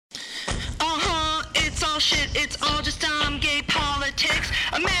shit, it's all just dumb gay politics.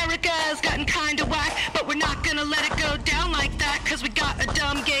 America's gotten kinda whack, but we're not gonna let it go down like that, cause we got a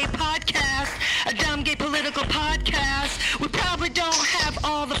dumb gay podcast, a dumb gay political podcast. We probably don't have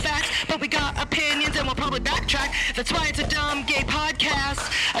all the facts, but we got opinions and we'll probably backtrack. That's why it's a dumb gay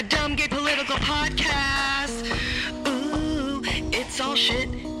podcast, a dumb gay political podcast. Ooh, it's all shit,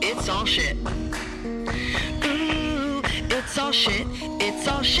 it's all shit. Ooh, it's all shit, it's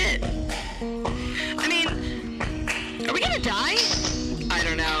all shit. I mean, are we gonna die? I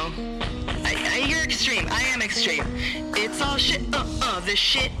don't know. You're extreme. I am extreme. It's all shit. This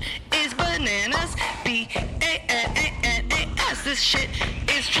shit is bananas. B-A-N-A-N-A-S. This shit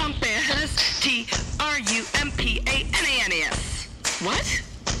is Trumpanas. T-R-U-M-P-A-N-A-N-A-S. What?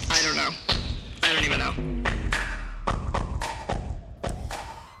 I don't know. I don't even know.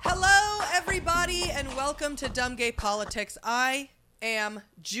 Hello, everybody, and welcome to Dumb Gay Politics. I am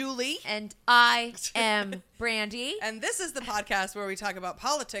Julie. And I am Brandy. And this is the podcast where we talk about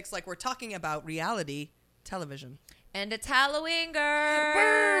politics like we're talking about reality television. And it's Halloween,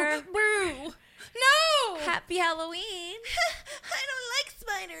 girl. Boo! Boo! No! Happy Halloween. I don't like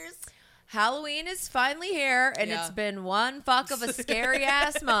spiders. Halloween is finally here, and Yeah. it's been one fuck of a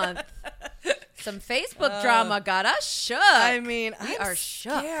scary-ass month. Some Facebook drama got us shook. I mean, we I'm are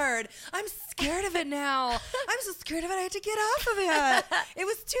scared. I'm scared of it now. I'm so scared of it. I had to get off of it. It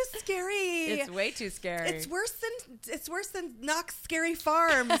was too scary. It's way too scary. It's worse than Knox Scary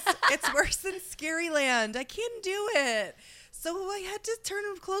Farms. It's worse than Scaryland. I can't do it. So I had to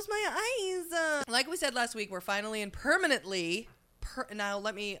close my eyes. Like we said last week, we're finally and permanently. Now I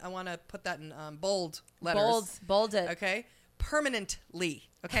want to put that in bold letters. Bold it. Okay, permanently.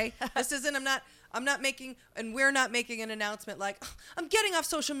 Okay, this isn't. I'm not making, and we're not making an announcement like, oh, I'm getting off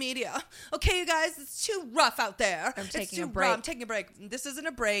social media. Okay, you guys, it's too rough out there. I'm taking too a break. rough. I'm taking a break. This isn't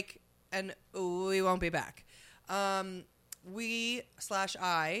a break, and we won't be back. I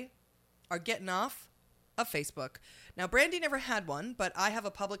are getting off of Facebook. Now, Brandy never had one, but I have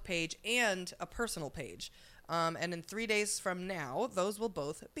a public page and a personal page. And in 3 days from now, those will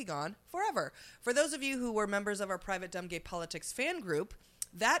both be gone forever. For those of you who were members of our private Dumb Gay Politics fan group,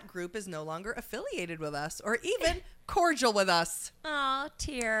 that group is no longer affiliated with us or even cordial with us. Aw,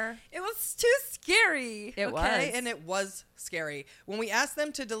 tear. It was too scary. It was. And it was scary. When we asked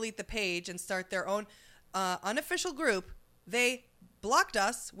them to delete the page and start their own unofficial group, they blocked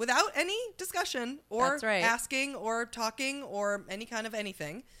us without any discussion or That's right. asking or talking or any kind of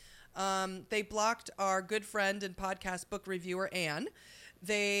anything. They blocked our good friend and podcast book reviewer, Anne.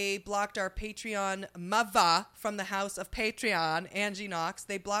 They blocked our Patreon Mava from the house of Patreon, Angie Knox.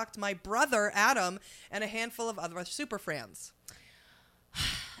 They blocked my brother, Adam, and a handful of other super fans.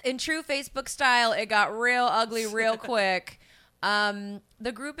 In true Facebook style, it got real ugly real quick. The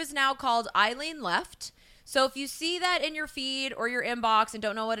group is now called Eileen Left. So if you see that in your feed or your inbox and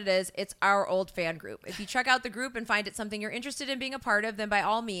don't know what it is, it's our old fan group. If you check out the group and find it something you're interested in being a part of, then by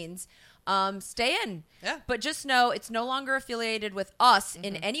all means, stay in. Yeah. But just know it's no longer affiliated with us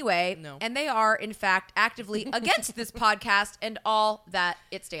in any way. No. And they are, in fact, actively against this podcast and all that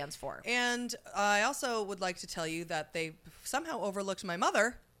it stands for. And I also would like to tell you that they somehow overlooked my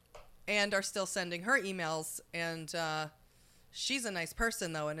mother and are still sending her emails. And she's a nice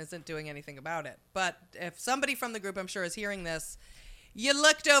person, though, and isn't doing anything about it. But if somebody from the group, I'm sure, is hearing this, you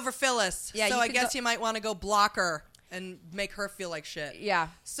looked over Phyllis. Yeah, so you I could guess go- you might want to go block her and make her feel like shit. Yeah.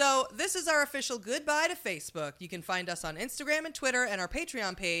 So this is our official goodbye to Facebook. You can find us on Instagram and Twitter and our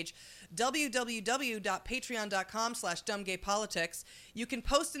Patreon page, www.patreon.com/dumbgaypolitics. You can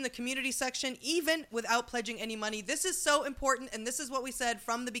post in the community section even without pledging any money. This is so important, and this is what we said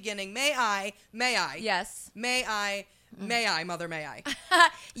from the beginning. May I, Yes. May I, Mother, may I.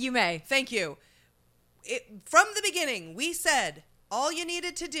 You may. Thank you. From the beginning, we said all you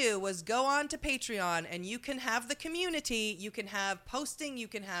needed to do was go on to Patreon and you can have the community, you can have posting, you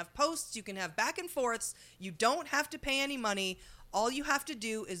can have posts, you can have back and forths. You don't have to pay any money. All you have to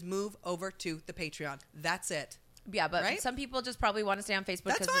do is move over to the Patreon. That's it. Yeah, but Right? some people just probably want to stay on Facebook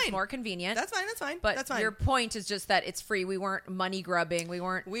That's because it's fine. more convenient. That's fine. But That's fine. your point is just that it's free. We weren't money grubbing. We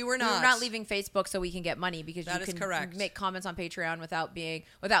were not leaving Facebook so we can get money because That you is can correct. make comments on Patreon without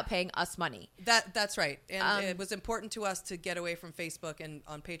paying us money. That's right. And it was important to us to get away from Facebook, and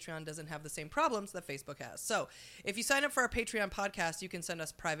on Patreon doesn't have the same problems that Facebook has. So if you sign up for our Patreon podcast, you can send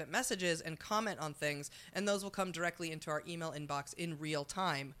us private messages and comment on things, and those will come directly into our email inbox in real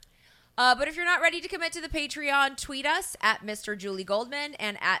time. But if you're not ready to commit to the Patreon, tweet us at Mr. Julie Goldman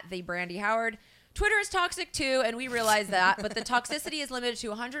and at the Brandy Howard. Twitter is toxic too, and we realize that, but the toxicity is limited to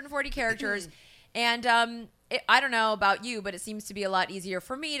 140 characters. And I don't know about you, but it seems to be a lot easier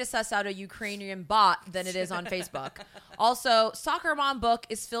for me to suss out a Ukrainian bot than it is on Facebook. Also, Soccer Mom book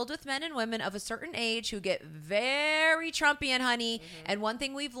is filled with men and women of a certain age who get very Trumpian, honey. Mm-hmm. And one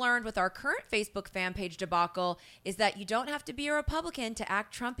thing we've learned with our current Facebook fan page debacle is that you don't have to be a Republican to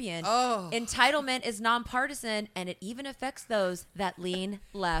act Trumpian. Oh. Entitlement is nonpartisan, and it even affects those that lean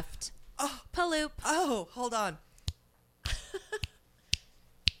left. Oh. Paloop. Oh, hold on.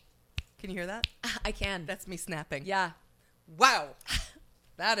 Can you hear that? I can. That's me snapping. Yeah. Wow.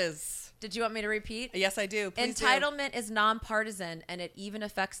 That is... Did you want me to repeat? Yes, I do. Please Entitlement is nonpartisan, and it even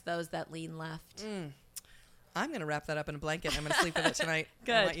affects those that lean left. I'm going to wrap that up in a blanket. I'm going to sleep with it tonight.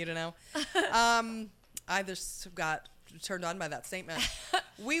 Good. I want you to know. I just got turned on by that statement.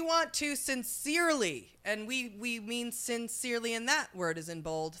 We want to sincerely, and we mean sincerely, and that word is in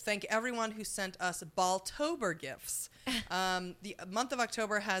bold, thank everyone who sent us Balltober gifts. The month of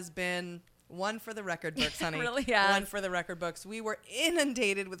October has been one for the record books, honey. It really has. One for the record books. We were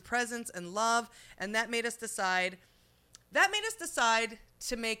inundated with presents and love, and that made us decide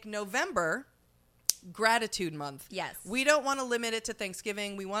to make November Gratitude Month. Yes. We don't want to limit it to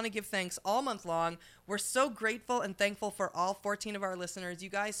Thanksgiving. We want to give thanks all month long. We're so grateful and thankful for all 14 of our listeners. You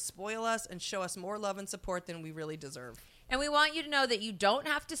guys spoil us and show us more love and support than we really deserve. And we want you to know that you don't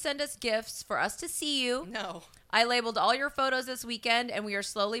have to send us gifts for us to see you. No. I labeled all your photos this weekend, and we are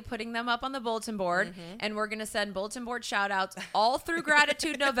slowly putting them up on the bulletin board. Mm-hmm. And we're going to send bulletin board shout-outs all through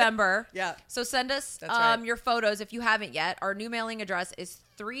Gratitude November. Yeah. So send us right. Your photos if you haven't yet. Our new mailing address is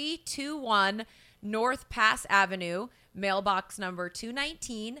 321 North Pass Avenue, mailbox number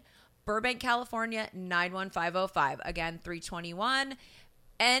 219, Burbank, California, 91505. Again, 321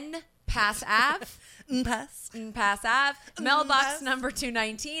 N Pass Ave. Pass Ave. Mailbox number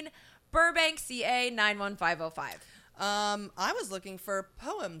 219, Burbank, CA, 91505. I was looking for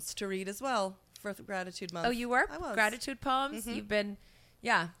poems to read as well for Gratitude Month. Oh, you were? I was. Gratitude poems? Mm-hmm. You've been,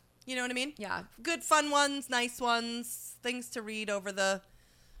 yeah. You know what I mean? Yeah. Good, fun ones, nice ones, things to read over the,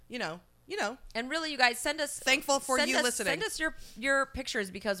 you know. And really, you guys, send us. Thankful for you listening. Send us your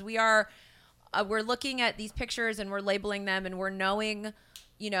pictures, because we are, we're looking at these pictures and we're labeling them, and we're knowing,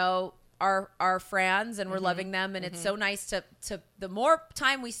 our friends, and we're loving them, and it's so nice to the more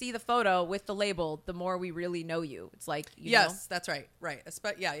time we see the photo with the label, the more we really know you. It's like, you know? That's right.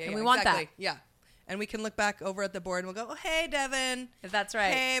 Yeah. And we want exactly. that. Yeah. And we can look back over at the board and we'll go, oh, hey, Devin. That's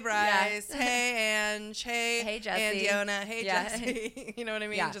right. Hey, Bryce. Yeah. Hey, Ange. Hey, Jesse. Andiona. Hey, Yeah. Jesse. You know what I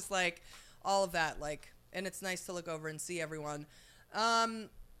mean? Yeah. Just like all of that. And it's nice to look over and see everyone.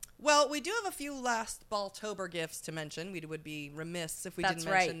 Well, we do have a few last Balltober gifts to mention. We would be remiss if we didn't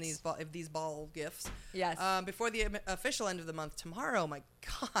mention these ball gifts. Yes. Before the official end of the month tomorrow. My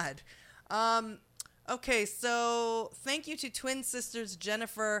God. Okay, so thank you to twin sisters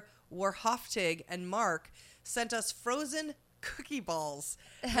Jennifer Warhoftig and Mark sent us frozen cookie balls.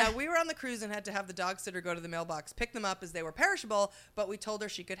 Now, we were on the cruise and had to have the dog sitter go to the mailbox, pick them up as they were perishable, but we told her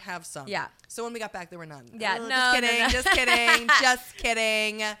she could have some. Yeah. So when we got back, there were none. Yeah, Oh, no, just kidding. Just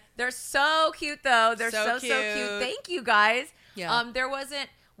kidding. They're so cute, though. They're so cute. Thank you, guys. Yeah. There wasn't.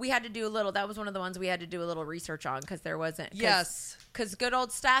 We had to do a little. That was one of the ones we had to do a little research on, because there wasn't. Yes. Because good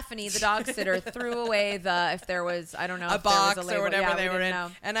old Stephanie, the dog sitter, threw away if there was, I don't know, a if box there was a or whatever they were in. Know.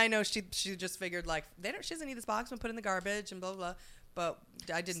 And I know she just figured she doesn't need this box. I'm gonna put it in the garbage and blah, blah, blah. But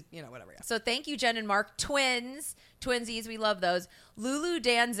I didn't, whatever. Yeah. So thank you, Jen and Mark. Twinsies, we love those. Lulu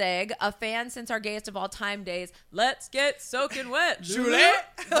Danzig, a fan since our gayest of all time days. Let's get soaking wet, Lulu.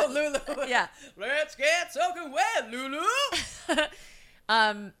 Lulu. Yeah. Let's get soaking wet, Lulu.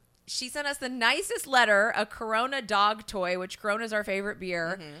 She sent us the nicest letter, a Corona dog toy, which Corona is our favorite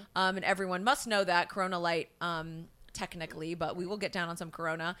beer. Mm-hmm. And everyone must know that. Corona Light, technically, but we will get down on some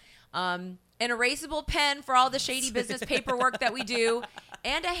Corona. An erasable pen for all the shady business paperwork that we do,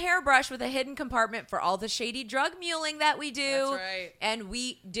 and a hairbrush with a hidden compartment for all the shady drug muling that we do. That's right. And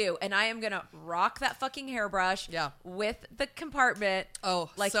we do. And I am going to rock that fucking hairbrush with the compartment. Oh,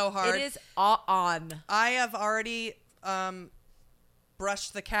 so hard. It is on. I have already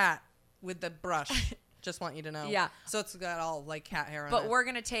brushed the cat with the brush. Just want you to know. Yeah. So it's got all cat hair on it. But we're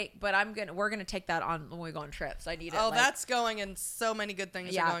gonna take that on when we go on trips. I need it. Oh, that's going, and so many good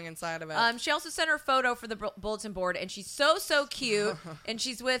things are going inside of it. She also sent her photo for the bulletin board, and she's so cute. And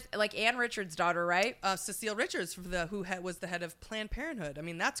she's with Ann Richards' daughter, right? Cecile Richards, who was the head of Planned Parenthood. I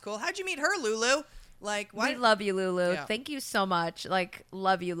mean, that's cool. How'd you meet her, Lulu? Why? We love you, Lulu. Yeah. Thank you so much.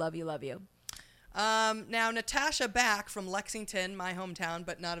 Love you, love you, love you. Now, Natasha Back from Lexington, my hometown,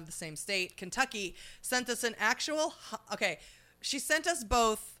 but not of the same state, Kentucky, sent us an actual... she sent us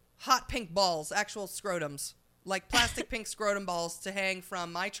both hot pink balls, actual scrotums, like plastic pink scrotum balls to hang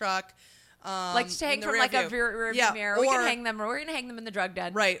from my truck, Like to hang in the from rear like a view. rear Yeah, mirror. We or- can hang them. We're gonna hang them in the drug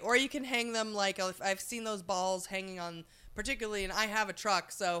den. Right, or you can hang them like I've seen those balls hanging on, particularly, and I have a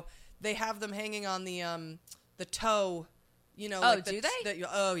truck, so they have them hanging on the toe. You know, Oh, like do they?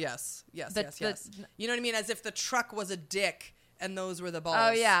 Oh, yes, yes, The- yes, the- yes. You know what I mean? As if the truck was a dick and those were the balls.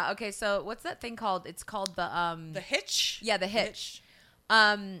 Oh yeah. Okay. So what's that thing called? It's called The hitch. Yeah, the hitch.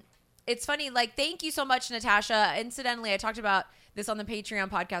 It's funny. Like, thank you so much, Natasha. Incidentally, I talked about this on the Patreon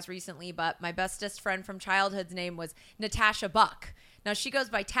podcast recently, but my bestest friend from childhood's name was Natasha Buck. Now she goes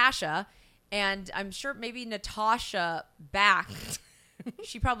by Tasha, and I'm sure maybe Natasha back.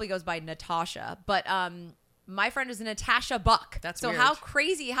 She probably goes by Natasha, but my friend is Natasha Buck. That's so weird. how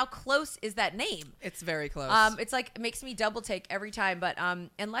crazy, how close is that name? It's very close. It's like, it makes me double take every time. But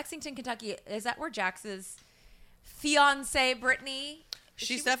in Lexington, Kentucky, is that where Jax's fiance, Brittany?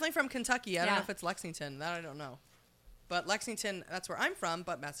 She's definitely from Kentucky. I don't Yeah. know if it's Lexington. That I don't know. But Lexington, that's where I'm from,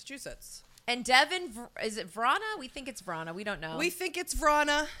 but Massachusetts. And Devin, is it Vrana? We think it's Vrana. We don't know. We think it's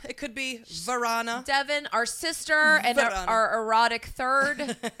Vrana. It could be Varana. Devin, our sister and Vrana. our erotic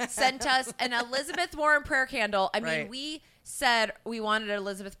third, sent us an Elizabeth Warren prayer candle. I mean, Right. we said we wanted an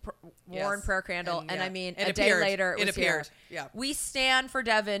Elizabeth Warren Yes. prayer candle, And, and yeah, I mean, it a day appeared. later, it It was appeared. here. Yeah. We stand for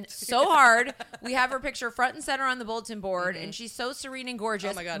Devin so hard. We have her picture front and center on the bulletin board, and she's so serene and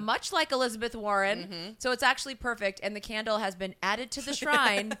gorgeous, Oh, my God. much like Elizabeth Warren. So it's actually perfect, and the candle has been added to the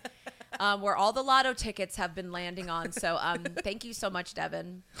shrine. Where all the lotto tickets have been landing on. So thank you so much,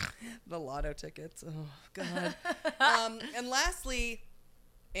 Devin. The lotto tickets. Oh, God. And lastly,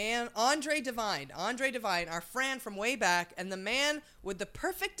 Andre Devine, our friend from way back, and the man with the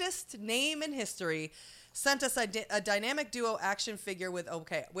perfectest name in history, sent us a dynamic duo action figure with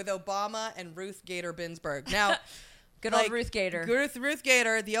Obama and Ruth Gator Binsberg. Now, Good old Ruth Gator. Ruth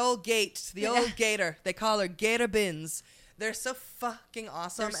Gator, the old Gator. They call her Gator Bins. They're so fucking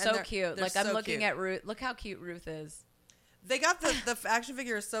awesome. They're so cute. they're Like, I'm so looking cute. at Ruth. Look how cute Ruth is. They got the action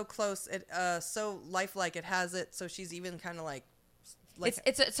figure is so close. It so lifelike. It has it so she's even kind of like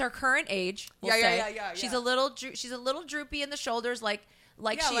It's her current age. We'll Yeah, say. yeah. She's a little droopy in the shoulders, like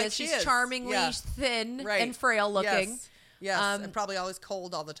Yeah, she like is. she She's is. charmingly Yeah. thin Right. and frail looking. Yes, Um, and probably always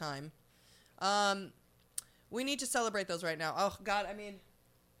cold all the time. We need to celebrate those right now. Oh God, I mean,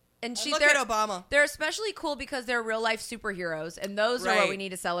 And look at Obama. They're especially cool because they're real life superheroes, and those are what Right. we need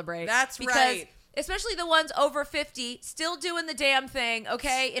to celebrate. That's because right. Especially the ones over 50, still doing the damn thing.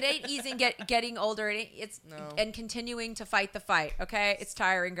 Okay, it ain't easy getting older. No. And continuing to fight the fight. Okay, it's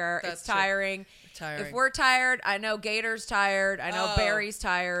tiring, girl. That's It's true. tiring. Tiring. If we're tired, I know Gator's tired. I know Oh. Barry's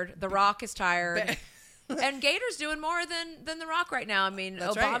tired. The Rock is tired. And Gator's doing more than The Rock right now. I mean,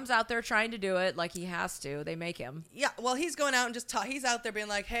 That's Obama's right. out there trying to do it like he has to. They make him. Yeah, well, he's going out and he's out there being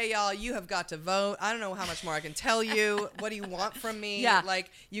like, hey, y'all, you have got to vote. I don't know how much more I can tell you. What do you want from me? Yeah.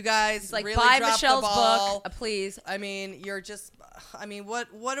 Like, you guys It's like, really buy dropped Michelle's the ball. book, please. I mean,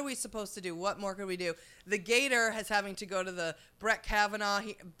 what are we supposed to do? What more could we do? The Gator has having to go to the Brett Kavanaugh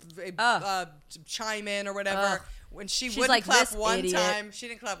chime in or whatever. Ugh. When she She's wouldn't like, clap "This one idiot." time. She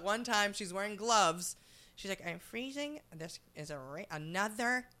didn't clap one time. She's wearing gloves. She's like, I'm freezing. This is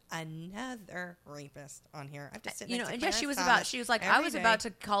another rapist on here. I have to sit next to And Clarence she was Thomas like, I every was day." about to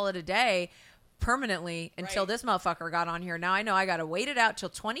call it a day permanently until Right. this motherfucker got on here. Now I know I got to wait it out till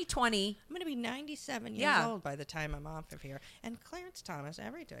 2020. I'm going to be 97 years Yeah. old by the time I'm off of here. And Clarence Thomas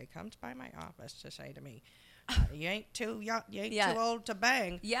every day comes by my office to say to me, you ain't too young, you ain't Yeah. too old to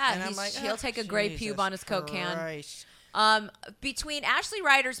bang. Yeah, and I'm like, he'll "Oh, take a gray Jesus pube on his Coke can." Christ." Between Ashley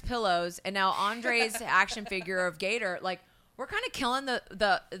Ryder's pillows and now Andre's action figure of Gator, like, we're kind of killing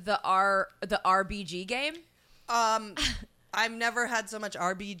the RBG game. I've never had so much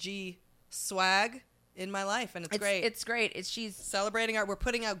RBG swag in my life, and it's great. It's great. She's Celebrating we're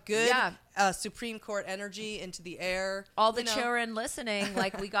putting out good Yeah. Supreme Court energy into the air. all the You know. children listening.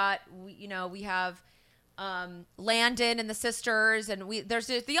 Like, we have Landon and the sisters, and there's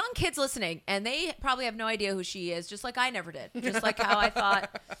the young kids listening, and they probably have no idea who she is, just like I never did. Just like how I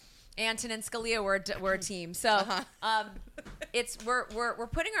thought Anton and Scalia were a team. So we're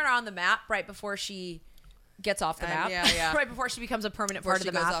putting her on the map right before she gets off the map. yeah. Right before she becomes a permanent Before part she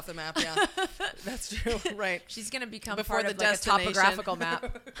of the goes map. off the map, yeah. That's true, right. She's gonna become Before part the of like a destination. topographical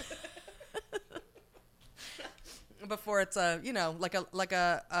map. Before it's like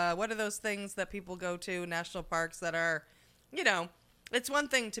a what are those things that people go to, national parks that are, it's one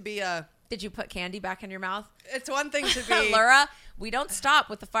thing to be a. Did you put candy back in your mouth? It's one thing to be. Laura, we don't stop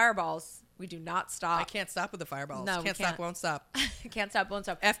with the fireballs. We do not stop. I can't stop with the fireballs. No, we can't stop, can't. won't stop. Can't stop, won't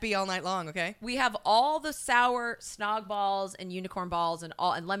stop. FB all night long, okay? We have all the sour snog balls and unicorn balls and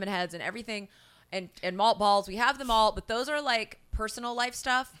lemon heads and everything and malt balls. We have them all, but those are like personal life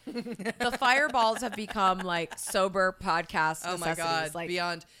stuff, the fireballs have become like sober podcast Oh my necessities. God. Like,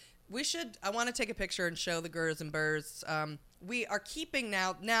 Beyond. I want to take a picture and show the Gers and Burrs. We are keeping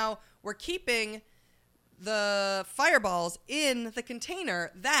now we're keeping the fireballs in the container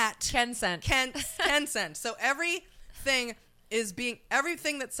that Ken sent. Ken sent. So everything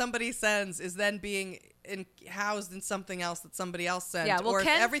that somebody sends is then being housed in something else that somebody else sent. Yeah, well, or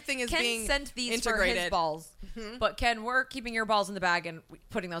Ken, everything is Ken being sent these integrated. for his balls. But Ken, we're keeping your balls in the bag and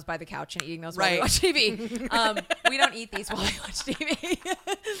putting those by the couch and eating those while we Right. watch TV. We don't eat these while we watch TV.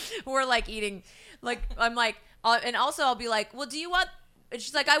 We're like eating, like, I'm like, and also I'll be like, well, do you want, and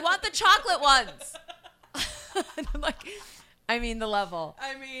she's like, I want the chocolate ones. And I'm like, I mean, the level.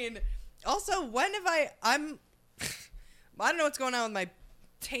 I mean, also, when have I don't know what's going on with my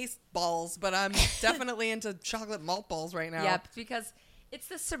taste balls, but I'm definitely into chocolate malt balls right now. Yep, because it's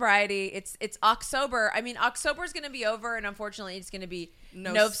the sobriety. It's October. I mean, October is going to be over, and unfortunately, it's going to be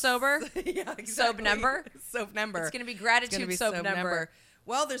November. Yeah, exactly. Soap-nember. Soap-nember. It's going to be gratitude soap-nember.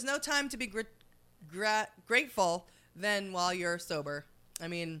 Well, there's no time to be grateful than while you're sober. I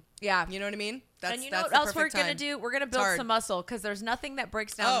mean, Yeah. you know what I mean? And you know that's what the else we're perfect going to time. do? We're going to It's build hard. some muscle because there's nothing that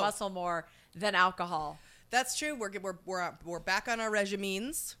breaks down Oh. muscle more than alcohol. That's true. We're back on our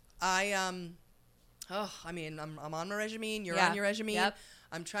regimens. I'm on my regimen. You're Yeah. on your regimen. Yep.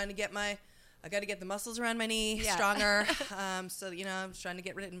 I'm trying to get I got to get the muscles around my knee Yeah. stronger. So I'm trying to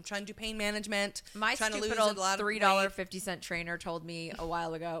I'm trying to do pain management. My trying stupid to lose old a lot of $3.50 trainer told me a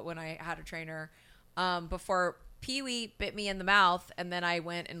while ago when I had a trainer, before Pee-wee bit me in the mouth, and then I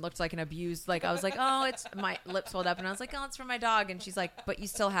went and looked like an abused, like I was like, oh, it's my lips swelled up, and I was like, oh, it's from my dog, and she's like, but you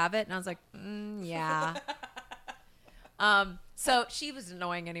still have it, and I was like, yeah. So she was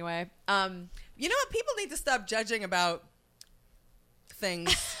annoying anyway. You know what? People need to stop judging about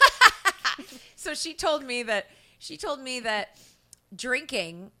things. So she told me that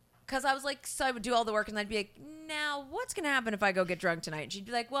drinking, because I was like, so I would do all the work, and I'd be like, now what's gonna happen if I go get drunk tonight? And she'd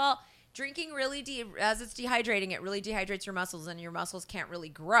be like, well, drinking really as it's dehydrating, it really dehydrates your muscles, and your muscles can't really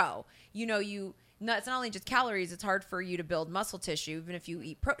grow. It's not only just calories, it's hard for you to build muscle tissue even if you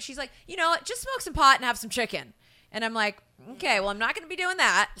eat she's like, you know what, just smoke some pot and have some chicken. And I'm like, okay, well, I'm not going to be doing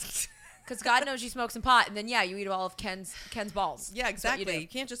that because God knows you smoke some pot, and then you eat all of Ken's balls. Yeah, That's what exactly. you You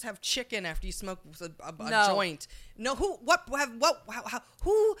can't just have chicken after you smoke a No. joint. No, who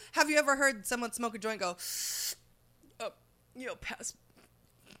have you ever heard someone smoke a joint go,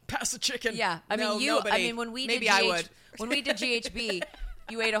 pass the chicken? Yeah, I mean, No, you. nobody. I mean, when we Maybe did I would. when we did GHB,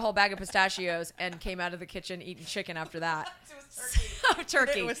 you ate a whole bag of pistachios and came out of the kitchen eating chicken after that.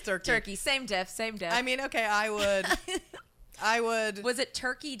 Turkey. It was turkey. Turkey. Same diff. I mean, okay, I would. Was it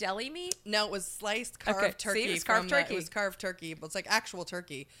turkey deli meat? No, it was sliced carved Okay, see, turkey. it was carved turkey. It was carved turkey, but it's like actual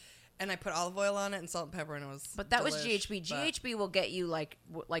turkey. And I put olive oil on it and salt and pepper, and it was. But that was delish, GHB. but- GHB will get you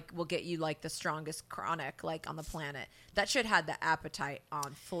will get you like the strongest chronic like on the planet. That should have the appetite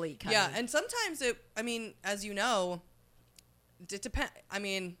on fleek. Honey. Yeah, and sometimes as you know, it depends. I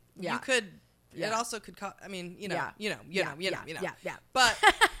mean, Yeah. you could. Yeah. It also could. I mean, you know. Yeah. But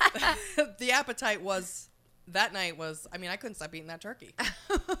the appetite was that night was. I mean, I couldn't stop eating that turkey,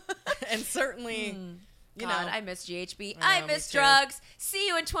 and certainly, you God, know, I miss GHB. I I know, me miss too. drugs. See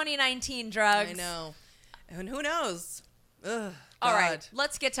you in 2019, drugs. I know, and who knows? Ugh, All God. right,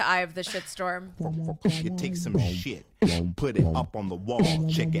 let's get to Eye of the Shitstorm. You take some shit, put it up on the wall,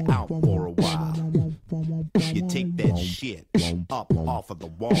 check it out for a while. You take that shit up off of the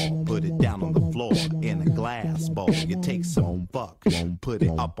wall, put it down on the floor in a glass bowl. You take some fuck, put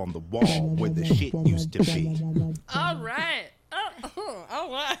it up on the wall where the shit used to be. All right. Oh,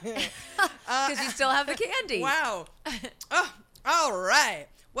 all right. Because you still have the candy. Wow. Oh, all right.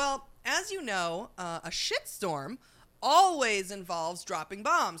 Well, as you know, a shitstorm always involves dropping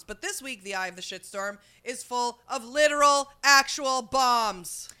bombs. But this week, the Eye of the Shitstorm is full of literal, actual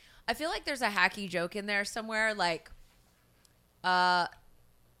bombs. I feel like there's a hacky joke in there somewhere. Like,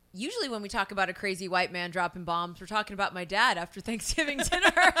 usually when we talk about a crazy white man dropping bombs, we're talking about my dad after Thanksgiving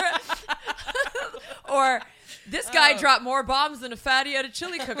dinner. Or this guy dropped more bombs than a fatty at a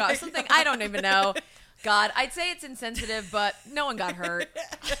chili cook-off. Something I don't even know. God, I'd say it's insensitive, but no one got hurt.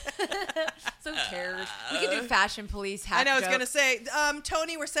 So who cares? We can do fashion police hack I know, I was jokes. going to say,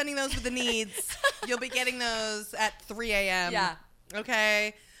 Tony, we're sending those with the needs. You'll be getting those at 3 a.m. Yeah.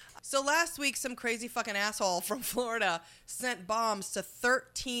 Okay. So last week, some crazy fucking asshole from Florida sent bombs to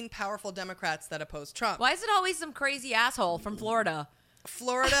 13 powerful Democrats that opposed Trump. Why is it always some crazy asshole from Florida?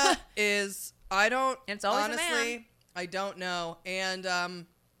 Florida is, It's always a honestly, man. I don't know. And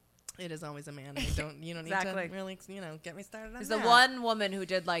it is always a man. You don't Exactly. need to really, get me started on There's that. the one woman who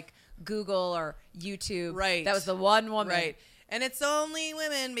did like Google or YouTube. Right. That was the one woman. Right. And it's only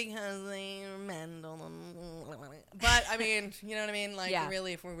women because men don't. But, I mean, you know what I mean? Like, Yeah.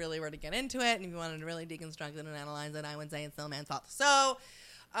 really, if we really were to get into it, and if you wanted to really deconstruct it and analyze it, I would say it's still man's fault. So,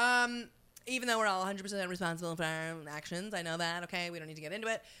 even though we're all 100% responsible for our own actions, I know that, okay? We don't need to get into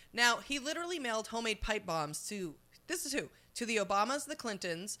it. Now, he literally mailed homemade pipe bombs to, this is who? To the Obamas, the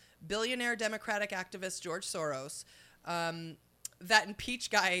Clintons, billionaire Democratic activist George Soros, that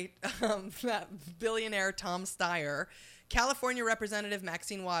impeach guy, that billionaire Tom Steyer, California Representative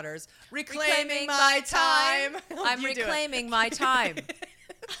Maxine Waters, reclaiming my time. I'm You do it. reclaiming my time.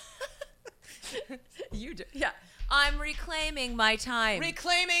 You do. Yeah. I'm reclaiming my time.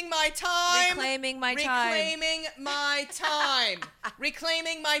 Reclaiming my time. Reclaiming my time. Reclaiming my time.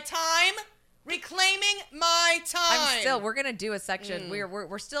 Reclaiming my time. Reclaiming my time. We're gonna do a section. We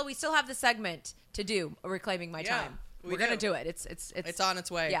still have the segment to do. Reclaiming my Yeah, time. we We're gonna do. do it. It's on its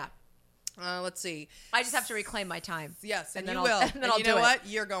way. Yeah. Let's see. I just have to reclaim my time. Yes, and then you I'll, will. And then And I'll you do know it. what?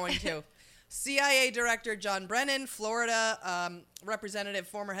 You're going to. CIA Director John Brennan, Florida Representative,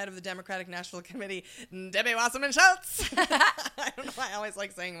 former head of the Democratic National Committee, Debbie Wasserman Schultz. I don't know why I always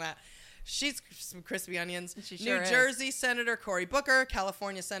like saying that. She's some crispy onions. She sure New is. Jersey Senator Cory Booker,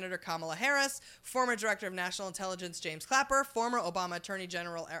 California Senator Kamala Harris, former Director of National Intelligence James Clapper, former Obama Attorney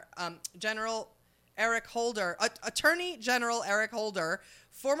General Eric Holder, Attorney General Eric Holder,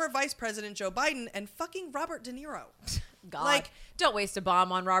 former Vice President Joe Biden, and fucking Robert De Niro. God, Like, don't waste a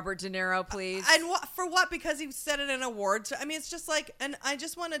bomb on Robert De Niro, please. and for what? Because he said it in an award. I mean, it's just like, and I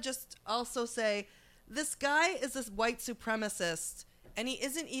just want to just also say, this guy is this white supremacist, and he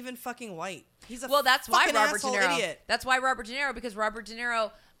isn't even fucking white. He's a that's why fucking Robert De asshole Niro. idiot. That's why Robert De Niro, because Robert De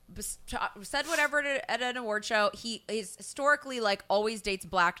Niro said whatever at an award show. He is historically like always dates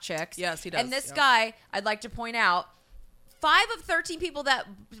black chicks. Yes, he does, And this yeah. guy, I'd like to point out, 5 of 13 people that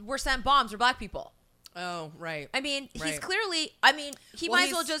were sent bombs were black people. Oh, right. I mean, he's Right. clearly. He Well, might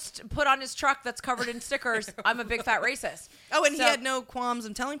as well he's- just put on his truck that's covered in stickers. I'm a big fat racist. Oh, and So- he had no qualms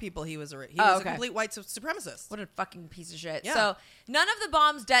in telling people he was a Oh, okay. complete white supremacist. What a fucking piece of shit. Yeah. So none of the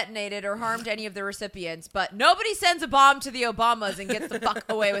bombs detonated or harmed any of the recipients, but nobody sends a bomb to the Obamas and gets the fuck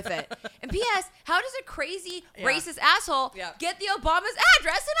away with it. And P.S., how does a crazy Yeah. racist asshole Yeah. get the Obama's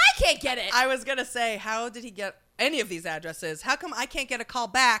address and I can't get it? I was gonna say, how did he get any of these addresses? How come I can't get a call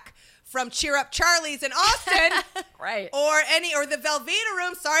back from Cheer Up Charlie's in Austin? Right. Or the Velveeta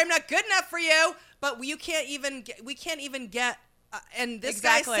room? Sorry, I'm not good enough for you. But we can't even get. And this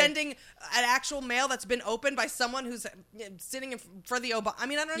Exactly. guy's sending an actual mail that's been opened by someone who's sitting for the Obama. I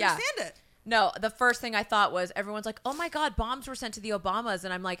mean, I don't Yeah. understand it. No, the first thing I thought was everyone's like, oh my God, bombs were sent to the Obamas.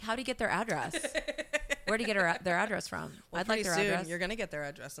 And I'm like, how'd he get their address? Where'd he get their address from? Well, I'd like pretty their soon address. you're gonna get their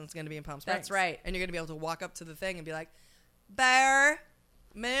address, and it's gonna be in Palm Springs. That's right. And you're gonna be able to walk up to the thing and be like, "Bear,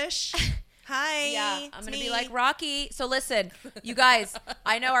 Mish, hi." Yeah, it's I'm gonna me." be like Rocky. So listen, you guys,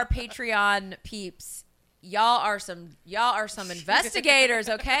 I know our Patreon peeps. Y'all are some investigators,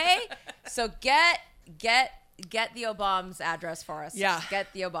 okay? So get the Obama's address for us. Yeah.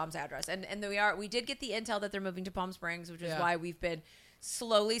 Get the Obama's address. And we did get the intel that they're moving to Palm Springs, which is Yeah. why we've been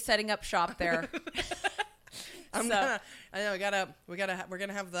slowly setting up shop there. I know we're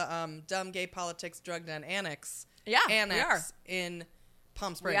gonna have the dumb gay politics drug den annex. Yeah, we annex are. in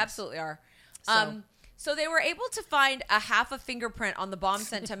Palm Springs. We absolutely are. So- So they were able to find a half a fingerprint on the bomb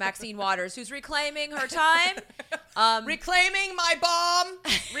sent to Maxine Waters, who's reclaiming her time. Reclaiming my bomb.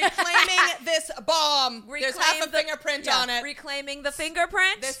 Reclaiming this bomb. There's half a fingerprint on it. Reclaiming the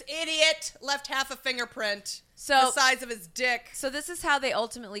fingerprint. This idiot left half a fingerprint. So- the size of his dick. So this is how they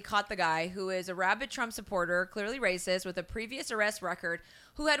ultimately caught the guy, who is a rabid Trump supporter, clearly racist, with a previous arrest record,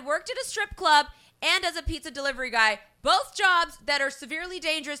 who had worked at a strip club and as a pizza delivery guy, both jobs that are severely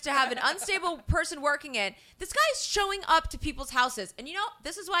dangerous to have an unstable person working in. This guy's showing up to people's houses. And you know,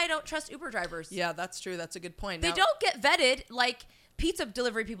 this is why I don't trust Uber drivers. Yeah, that's true. That's a good point. They Now- don't get vetted like pizza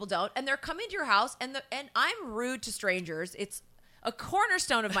delivery people don't, and they're coming to your house, and I'm rude to strangers. It's a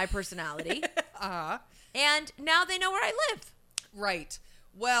cornerstone of my personality. And now they know where I live. Right.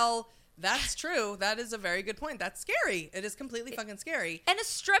 Well, that's true. That is a very good point. That's scary. It is completely fucking scary. And a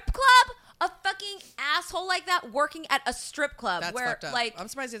strip club, a fucking asshole like that working at a strip club. That's where, fucked up. Like, I'm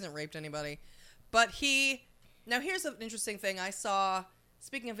surprised he hasn't raped anybody. But now here's an interesting thing I saw,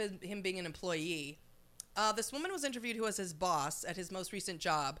 speaking of him being an employee. This woman was interviewed who was his boss at his most recent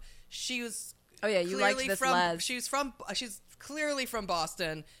job. She was Oh, yeah, you liked clearly this from, Les. she's clearly from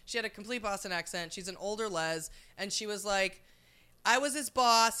Boston. She had a complete Boston accent. She's an older Les. And she was like, I was his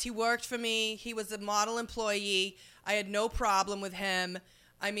boss. He worked for me. He was a model employee. I had no problem with him.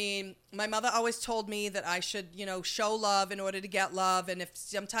 I mean, my mother always told me that I should, show love in order to get love. And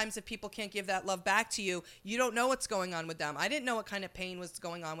if people can't give that love back to you, you don't know what's going on with them. I didn't know what kind of pain was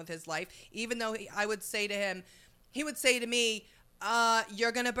going on with his life, even though I would say to him, he would say to me,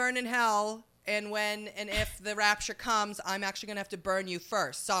 you're going to burn in hell. And if the rapture comes, I'm actually going to have to burn you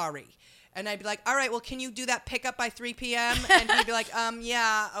first. Sorry. And I'd be like, all right, well, can you do that pickup by 3 p.m.? And he'd be like,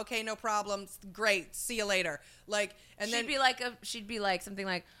 yeah, okay, no problem. Great. See you later. She'd be like something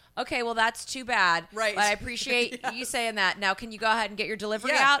like, okay, well, that's too bad. Right. But I appreciate you saying that. Now, can you go ahead and get your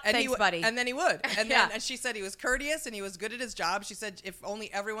delivery Yeah, out? and Thanks, buddy. And then he would. And Yeah. then she said he was courteous and he was good at his job. She said if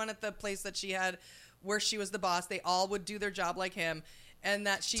only everyone at the place that she had where she was the boss, they all would do their job like him. And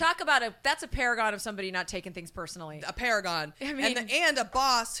that she Talk about that's a paragon of somebody not taking things personally. a paragon, I mean- and a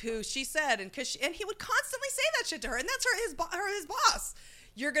boss who she said, and he would constantly say that shit to her, and that's his boss.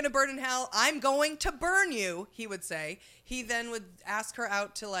 You're gonna burn in hell. I'm going to burn you. He would say. He then would ask her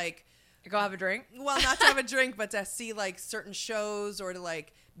out to Go have a drink. well, not to have a drink, but to see certain shows or to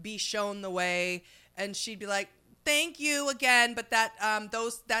be shown the way, and she'd be like, thank you again, but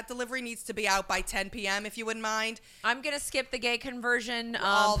that delivery needs to be out by 10 p.m. if you wouldn't mind. I'm gonna skip the gay conversion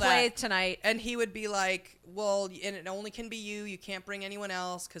All play that. tonight. And he would be like, well, and it only can be you. You can't bring anyone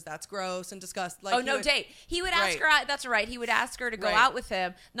else because that's gross and disgusting. Date. He would ask Right. her out. That's right. He would ask her to go Right. out with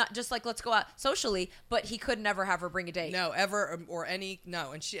him, not just let's go out socially, but he could never have her bring a date. No, ever or any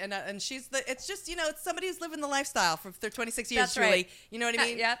no, and she's it's just it's somebody who's living the lifestyle for their 26 years. That's Julie, right. you know what I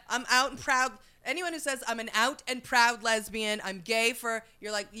mean? Yeah. I'm out and proud. Anyone who says I'm an out and proud lesbian, I'm gay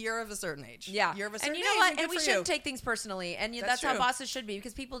you're of a certain age. Yeah. You're of a certain and age. you know what? good And we for shouldn't you. take things personally. And That's that's how true. bosses should be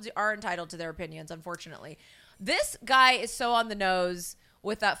because people are entitled to their opinions, unfortunately. This guy is so on the nose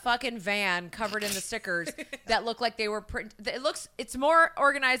with that fucking van covered in the stickers that look like they were it's more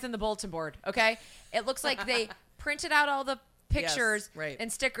organized than the bulletin board, okay? It looks like they printed out all the pictures right. and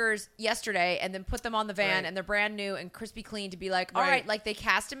stickers yesterday and then put them on the van Right. and they're brand new and crispy clean to be like, all Right. right, like they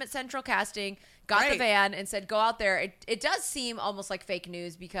cast him at Central Casting, got the Right. van and said, go out there. It does seem almost like fake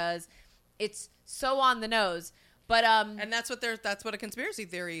news because it's so on the nose. But And that's what a conspiracy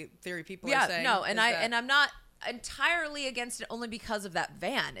theory people are saying. no, and is I that- and I'm not entirely against it only because of that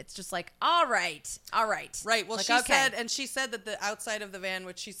van. It's just like, all right. Right. Well, Like, she said that the outside of the van,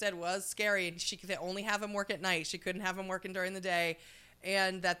 which she said was scary, and she could only have him work at night. She couldn't have him working during the day,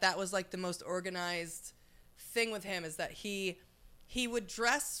 and that was the most organized thing with him is that he would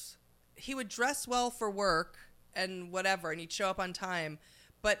dress well for work and whatever, and he'd show up on time.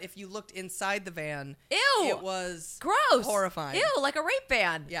 But if you looked inside the van, Ew. it was gross, horrifying. Ew, like a rape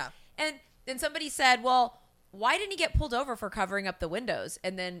van. Yeah. And then somebody said, well, why didn't he get pulled over for covering up the windows?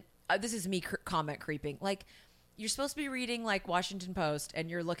 And then this is me comment creeping. Like, you're supposed to be reading Washington Post and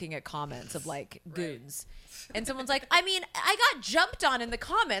you're looking at comments of goons. And someone's like, I mean, I got jumped on in the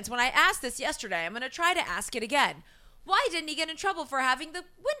comments when I asked this yesterday. I'm going to try to ask it again. Why didn't he get in trouble for having the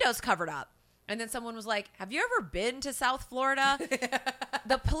windows covered up? And then someone was like, have you ever been to South Florida?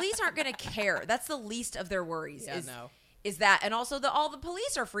 The police aren't going to care. That's the least of their worries. Yeah, Is that. And also all the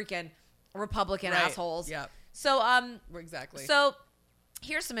police are freaking Republican Right. assholes. Yeah. So, Exactly. So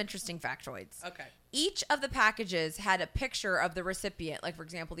here's some interesting factoids. Okay. Each of the packages had a picture of the recipient, like for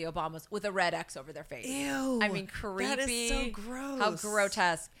example, the Obamas, with a red X over their face. Ew. I mean, creepy. That is so gross. How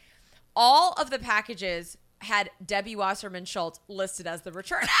grotesque. All of the packages had Debbie Wasserman Schultz listed as the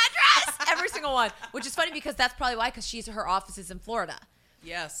return address. Every single one, which is funny because that's probably why, because her office is in Florida.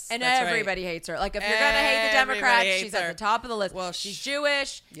 Yes. And that's right. everybody hates her. Like, if you're going to hate the Everybody Democrats, hates she's her. at the top of the list. Well, she's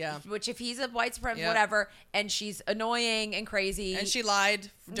Jewish. Yeah. Which, if he's a white supremacist, Yep. whatever, and she's annoying and crazy. And she lied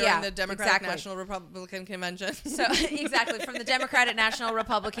during Yeah, the Democratic exactly. National Republican Convention. So, exactly. From the Democratic National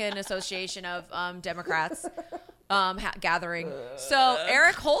Republican Association of Democrats gathering. So,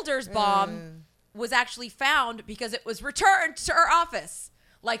 Eric Holder's bomb was actually found because it was returned to her office.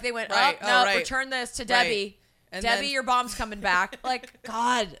 Like, they went, Right. oh, no, right. return this to Right. Debbie. And Debbie, then- your bomb's coming back. Like,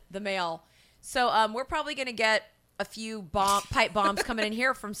 God, the mail. So we're probably going to get a few pipe bombs coming in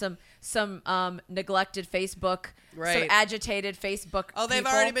here from some neglected Facebook, some Right. agitated Facebook Oh, they've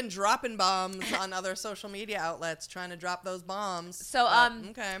people. already been dropping bombs on other social media outlets, trying to drop those bombs. So,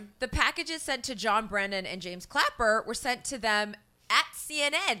 okay. the packages sent to John Brennan and James Clapper were sent to them at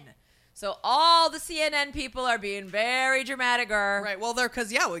CNN. So all the CNN people are being very dramatic. Right. Well, because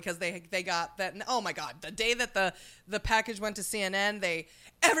they got that. Oh my God, the day that the package went to CNN,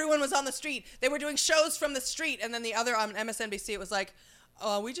 everyone was on the street. They were doing shows from the street, and then the other on MSNBC, it was like,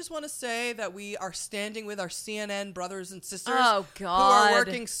 we just want to say that we are standing with our CNN brothers and sisters Oh, who God. are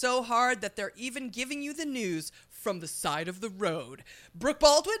working so hard that they're even giving you the news from the side of the road. Brooke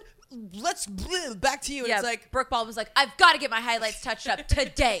Baldwin, let's back to you. And Yeah, it's like, Brooke Baldwin was like, I've got to get my highlights touched up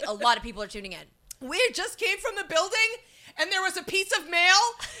today. A lot of people are tuning in. we just came from the building, and there was a piece of mail,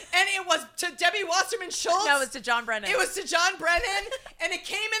 and it was to Debbie Wasserman Schultz. No, it was to John Brennan. It was to John Brennan, and it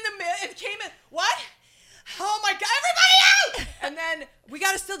came in the mail. It came in what? Oh my God! Everybody out! And then we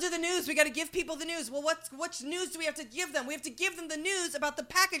got to still do the news. We got to give people the news. Well, what news do we have to give them? We have to give them the news about the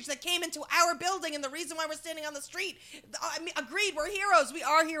package that came into our building and the reason why we're standing on the street. I mean, agreed. We're heroes. We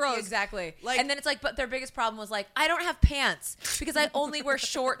are heroes. Exactly. Like, and then it's like, but their biggest problem was like, I don't have pants because I only wear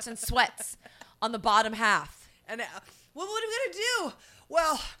shorts and sweats on the bottom half. and what are we gonna do?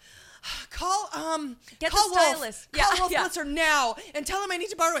 Well. Call Get call the Wolf. stylist. Call Yeah, Wolf yeah. Blitzer now and tell him I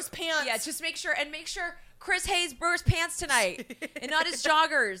need to borrow his pants. Yeah, just make sure Chris Hayes wears pants tonight and not his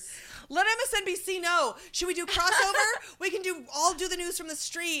joggers. Let MSNBC know. Should we do crossover? We can do the news from the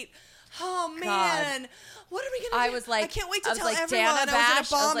street. Oh man, what are we gonna do? I was like, I can't wait to tell like, everyone. Dana I was in a Bash. I was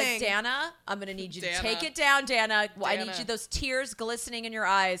bombing. like, Dana, I'm gonna need you to Dana. take it down, Dana. I need Dana. you those tears glistening in your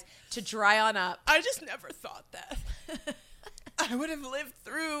eyes to dry on up. I just never thought that I would have lived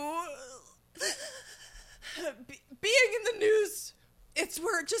through being in the news.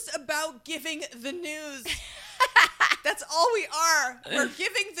 We're just about giving the news. That's all we are. We're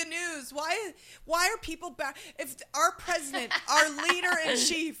giving the news. Why are people back? If our president, our leader in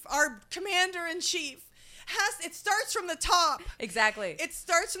chief, our commander in chief it starts from the top. Exactly. It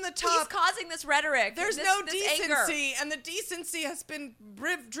starts from the He's top. causing this rhetoric. There's this, no this decency, anger. and the decency has been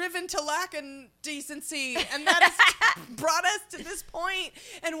driven to lack in decency, and that has brought us to this point,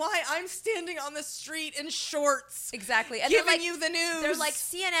 and why I'm standing on the street in shorts. Exactly. And giving they're like, you the news. They're like,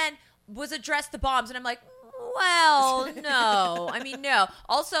 CNN was addressed the bombs, and I'm like, well, no. I mean, no.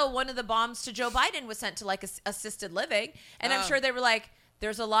 Also, one of the bombs to Joe Biden was sent to like assisted living, and I'm sure they were like,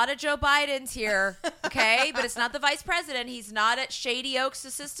 there's a lot of Joe Bidens here, okay? But it's not the vice president. He's not at Shady Oaks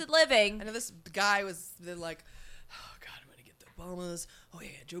Assisted Living. I know this guy was like, oh God, I'm gonna get the Obamas. Oh yeah,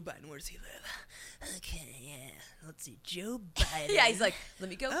 Joe Biden, where does he live? Okay, yeah, let's see, Joe Biden. Yeah, he's like, let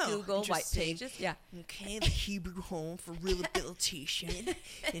me go Oh, Google White interesting. Pages. Yeah. Okay, the Hebrew Home for Rehabilitation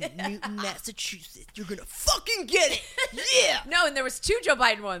in Newton, Massachusetts. You're gonna fucking get it. Yeah. No, and there was 2 Joe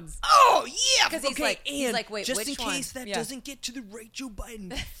Biden ones. Oh yeah, 'Cause he's okay, like- he's and like, wait, just which in case one? that Yeah. doesn't get to the right Joe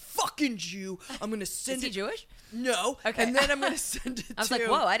Biden, fucking Jew, I'm gonna send Is he it. Jewish? No. Okay. And then I'm gonna send it. I was like,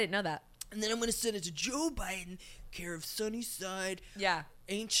 whoa, I didn't know that. And then I'm gonna send it to Joe Biden, care of Sunnyside, Yeah.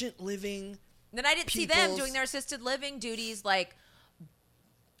 Ancient Living. Then I didn't see them People's- doing their assisted living duties, like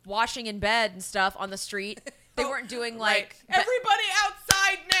washing in bed and stuff on the street. They weren't doing like everybody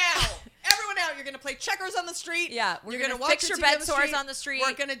outside now. Everyone out. You're gonna play checkers on the street. Yeah, we're You're gonna watch fix your your TV bed sores on the street.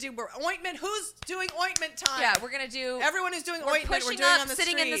 We're gonna do ointment. Who's doing ointment time? Yeah, we're gonna do. Everyone who's doing We're ointment. pushing We're doing up, on the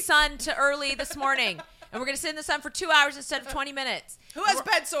sitting in the street. sun to early this morning, and we're gonna sit in the sun for 2 hours instead of 20 minutes. Who has We're-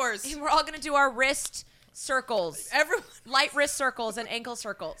 bed sores? And we're all gonna do our wrist circles, Everyone. light wrist circles and ankle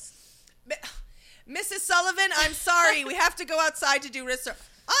circles. Mrs. Sullivan, I'm sorry. We have to go outside to do wrist circles.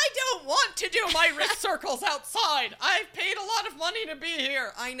 I don't want to do my wrist circles outside. I've paid a lot of money to be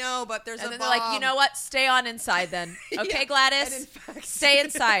here. I know, but there's And a then they're like, you know what? Stay on inside then. Okay, Yeah, Gladys? and in fact- Stay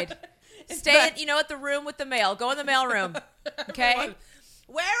inside. Stay fact- in, you know what? The room with the mail. Go in the mail room. Okay? Everyone,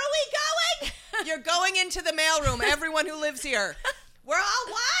 where are we going? You're going into the mailroom. Everyone who lives here. We're all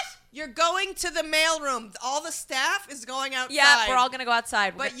what? You're going to the mailroom. All the staff is going outside. Yeah, we're all going to go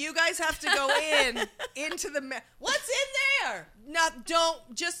outside. But you guys have to go into the what's in there?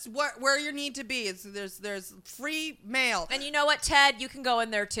 Don't just where you need to be. There's free mail. And you know what, Ted? You can go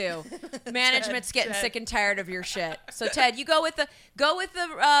in there too. Management's getting Ted. sick and tired of your shit. So Ted, you go with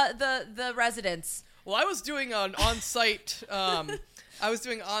the residents. Well, I was doing an on-site. I was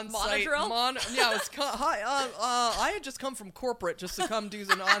doing on-site. Monodrill? I had just come from corporate just to come do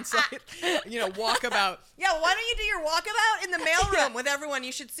an on-site, walkabout. Yeah, why don't you do your walkabout in the mailroom with everyone?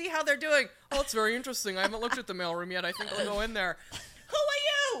 You should see how they're doing. Oh, it's very interesting. I haven't looked at the mailroom yet. I think I'll go in there. Who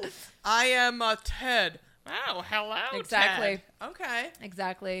are you? I am Ted. Oh, hello, Exactly. Ted. Okay.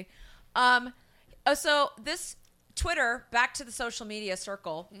 Exactly. So this Twitter, back to the social media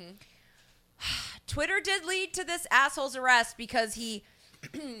circle. Mm-hmm. Twitter did lead to this asshole's arrest because he's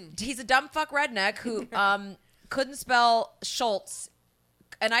a dumb fuck redneck who couldn't spell Schultz.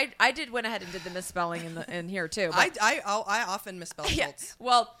 And I went ahead and did the misspelling in here too. But, I often misspell Schultz.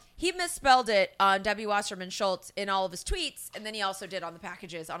 well, he misspelled it on Debbie Wasserman Schultz in all of his tweets, and then he also did on the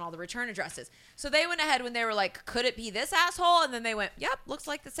packages on all the return addresses. So they went ahead when they were like, could it be this asshole? And then they went, yep, looks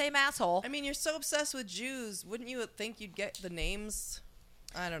like the same asshole. I mean, you're so obsessed with Jews. Wouldn't you think you'd get the names?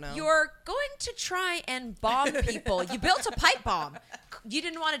 I don't know. You're going to try and bomb people. You built a pipe bomb. You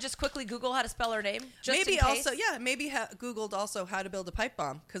didn't want to just quickly Google how to spell her name? Just Maybe in case? also, yeah, maybe Googled also how to build a pipe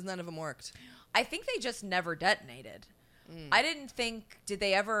bomb because none of them worked. I think they just never detonated. I didn't think, did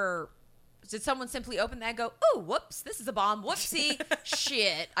someone simply open that and go, oh, whoops, this is a bomb. Whoopsie.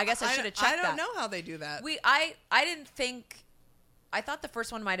 Shit. I guess I should have checked that. I don't know how they do that. I didn't think, I thought the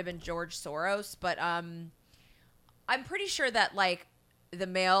first one might have been George Soros, but I'm pretty sure that, like, the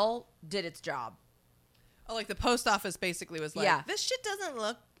mail did its job. Oh, like the post office basically was like, Yeah. this shit doesn't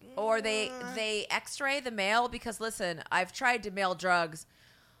look... Or they x-ray the mail because, listen, I've tried to mail drugs.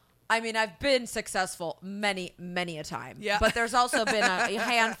 I mean, I've been successful many, many a time. Yeah. But there's also been a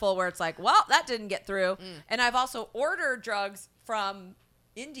handful where it's like, well, that didn't get through. And I've also ordered drugs from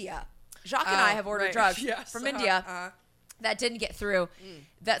India. Jacques and I have ordered drugs from India that didn't get through.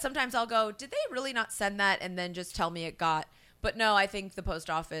 That sometimes I'll go, did they really not send that? And then just tell me it got. But no, I think the post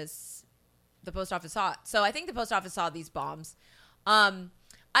office saw it. So I think the post office saw these bombs. I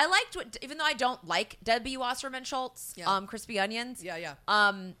liked what, even though I don't like Debbie Wasserman Schultz, Crispy Onions.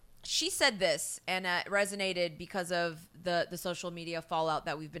 She said this, and it resonated because of the social media fallout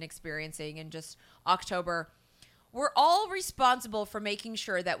that we've been experiencing in just October. We're all responsible for making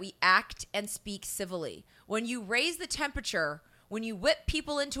sure that we act and speak civilly. When you raise the temperature, when you whip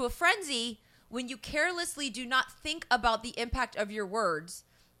people into a frenzy, when you carelessly do not think about the impact of your words,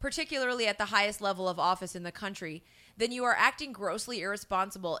 particularly at the highest level of office in the country, then you are acting grossly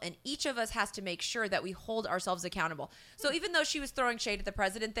irresponsible, and each of us has to make sure that we hold ourselves accountable. So even though she was throwing shade at the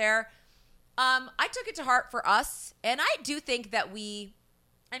president there, I took it to heart for us, and I do think that me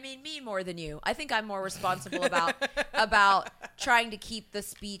more than you. I think I'm more responsible about trying to keep the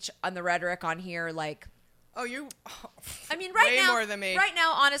speech and the rhetoric on here, like... Oh, you... I mean, right way now... more than me. Right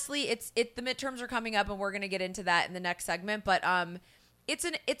now, honestly, the midterms are coming up, and we're going to get into that in the next segment, but... It's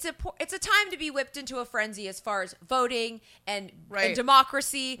a time to be whipped into a frenzy as far as voting and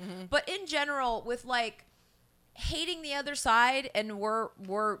democracy, but in general, with like hating the other side, and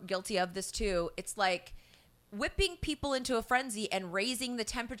we're guilty of this too. It's like whipping people into a frenzy and raising the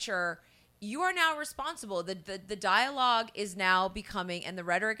temperature. You are now responsible. The dialogue is now becoming, and the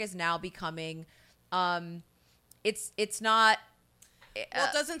rhetoric is now becoming. It's not. Well,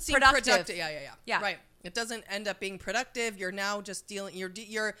 it doesn't seem productive. Yeah. Right. It doesn't end up being productive. You're now just dealing.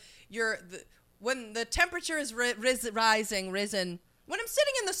 When the temperature is risen. When I'm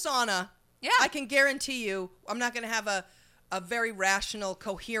sitting in the sauna, I can guarantee you, I'm not going to have a very rational,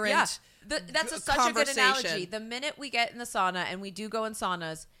 coherent. That's such a good analogy. The minute we get in the sauna, and we do go in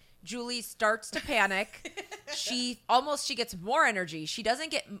saunas, Julie starts to panic. She gets more energy. She doesn't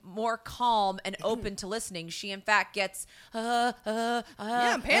get more calm and open to listening. She in fact gets I'm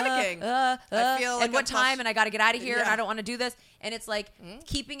panicking. I feel like and what time, and I got to get out of here, and I don't want to do this. And it's like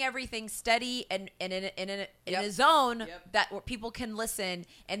keeping everything steady and in a zone that where people can listen,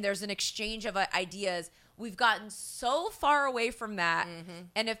 and there's an exchange of ideas. We've gotten so far away from that.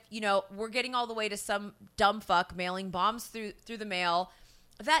 And if we're getting all the way to some dumb fuck mailing bombs through the mail.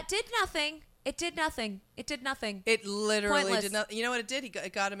 That did nothing. It did nothing. It literally Pointless. did nothing. You know what it did?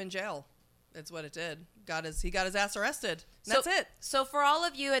 It got him in jail. That's what it did. He got his ass arrested. That's it. So for all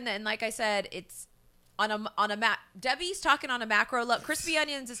of you, and like I said, it's on a Debbie's talking on a macro level. Crispy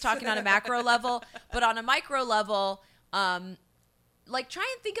Onions is talking on a macro level, but on a micro level, like try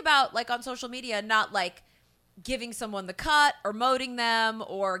and think about like on social media, not like giving someone the cut or moting them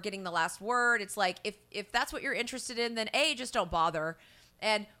or getting the last word. It's like if that's what you're interested in, then just don't bother.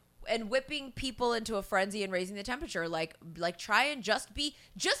 And whipping people into a frenzy and raising the temperature, like try and just be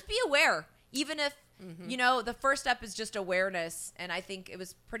aware, even if the first step is just awareness. And I think it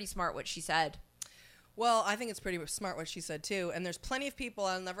was pretty smart what she said. Well, I think it's pretty smart what she said too. And there's plenty of people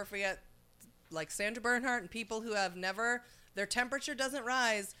I'll never forget, like Sandra Bernhardt, and people who have their temperature doesn't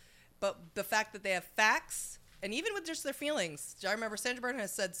rise, but the fact that they have facts. And even with just their feelings. I remember Sandra Bernhardt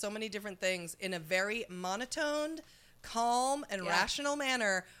has said so many different things in a very monotoned, calm and rational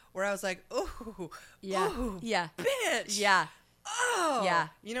manner, where I was like, ooh, bitch,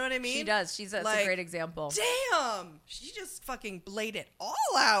 you know what I mean? She does. She's a great example. Damn, she just fucking laid it all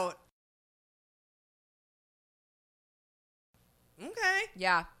out. Okay.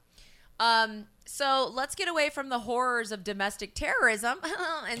 Yeah. So let's get away from the horrors of domestic terrorism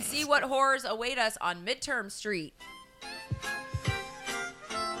and see what horrors await us on Midterm Street.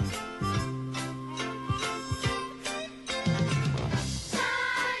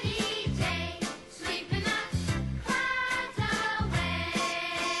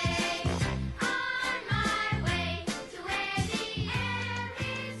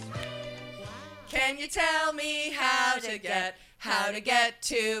 Can you tell me how to get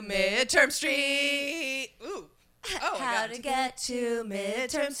to Midterm Street? Ooh. Oh, How to get to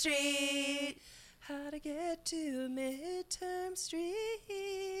Midterm Street. How to get to Midterm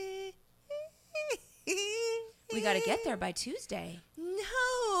Street. We got to get there by Tuesday. No,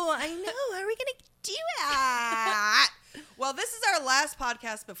 I know. How are we going to do it? Well, this is our last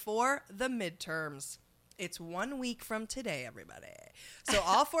podcast before the midterms. It's 1 week from today, everybody. So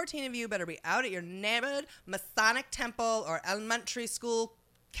all 14 of you better be out at your neighborhood Masonic temple or elementary school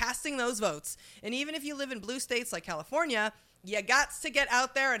casting those votes. And even if you live in blue states like California, you got to get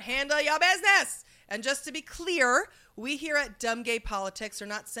out there and handle your business. And just to be clear, we here at Dumb Gay Politics are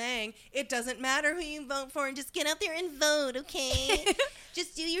not saying it doesn't matter who you vote for and just get out there and vote, okay?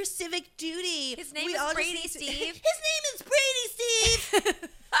 Just do your civic duty. His name is Brady, Steve. His name is Brady, Steve.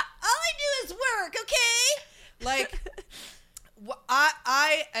 All I do is work, okay? Like,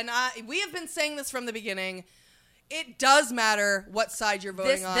 we have been saying this from the beginning. It does matter what side you're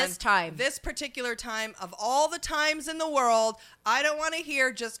voting on. This time. This particular time. Of all the times in the world, I don't want to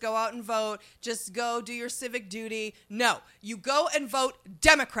hear just go out and vote. Just go do your civic duty. No. You go and vote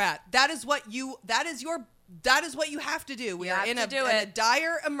Democrat. That is what you have to do. We are in a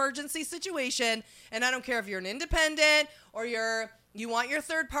dire emergency situation, and I don't care if you're an independent or you want your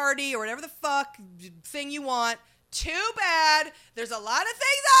third party or whatever the fuck thing you want. Too bad. There's a lot of things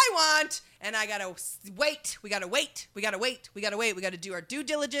I want, and I gotta wait. We gotta wait. We gotta do our due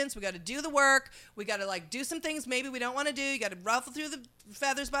diligence. We gotta do the work. We gotta do some things maybe we don't want to do. You gotta ruffle through the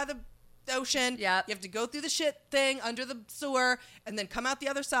feathers by the ocean. Yeah. You have to go through the shit thing under the sewer and then come out the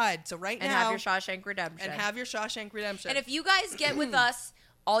other side. So now. And have your Shawshank Redemption. And if you guys get with us,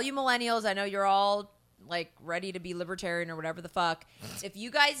 all you millennials, I know you're all ready to be libertarian or whatever the fuck. If you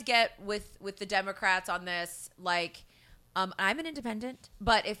guys get with the Democrats on this, I'm an independent,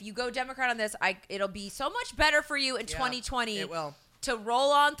 but if you go Democrat on this, it'll be so much better for you in 2020. It will. To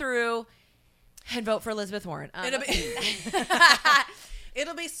roll on through and vote for Elizabeth Warren.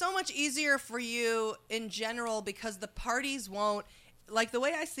 It'll be so much easier for you in general because the parties won't, the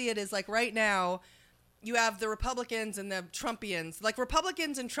way I see it is right now, you have the Republicans and the Trumpians.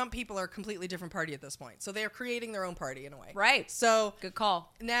 Republicans and Trump people are a completely different party at this point. So they are creating their own party in a way. Right. So good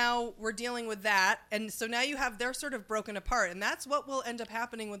call. Now we're dealing with that. And so now they're sort of broken apart. And that's what will end up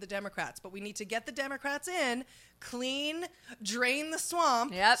happening with the Democrats. But we need to get the Democrats in, drain the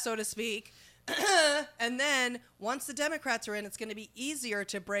swamp, so to speak. And then once the Democrats are in, it's going to be easier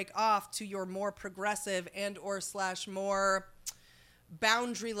to break off to your more progressive and or / more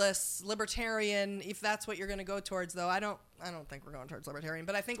boundaryless libertarian, if that's what you're going to go towards. Though I don't think we're going towards libertarian,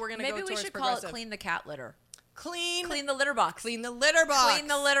 but I think we're going to go towards maybe we should progressive. call it clean the cat litter. Clean the litter box. Clean the litter box. Clean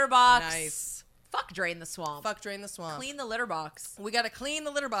the litter box. Nice. Fuck drain the swamp. Clean the litter box. We got to clean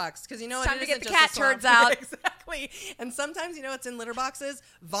the litter box because it's time to get the cat turds out. Exactly. And sometimes what's in litter boxes?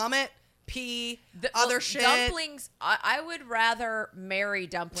 Vomit, pee, other shit. Dumplings. I would rather marry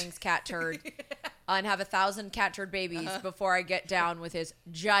Dumplings cat turd and have 1,000 cat turd babies before I get down with his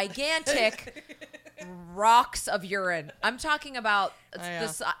gigantic rocks of urine. I'm talking about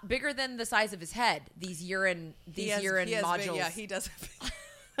bigger than the size of his head. These urine modules. He does have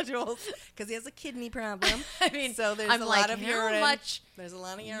modules because he has a kidney problem. I mean, so there's a lot of urine. How much there's a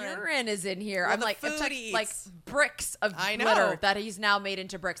lot of urine. Urine is in here. Well, I'm bricks of litter that he's now made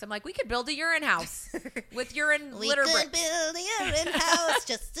into bricks. I'm like, we could build a urine house with urine litter bricks. We could build a urine house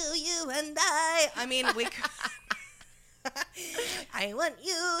just so you and I. I mean, we could. I want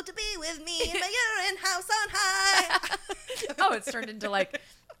you to be with me in my urine house on high. Oh, it's turned into a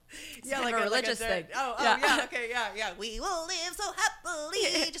religious thing. Yeah. Okay, yeah. We will live so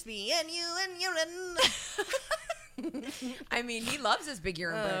happily, just me and you and urine. I mean, he loves his big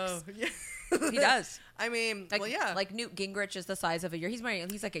urine bricks. Yeah. He does. I mean, Like Newt Gingrich is the size of a urine.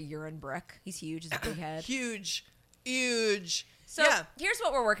 He's like a urine brick. He's huge. He's a big head. Huge. So here's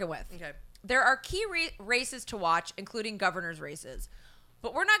what we're working with. Okay. There are key races to watch, including governor's races.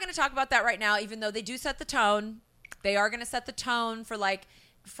 But we're not going to talk about that right now, even though they do set the tone. They are going to set the tone for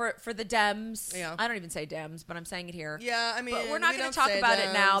for the Dems. Yeah. I don't even say Dems, but I'm saying it here. Yeah, I mean, but we're not going to talk about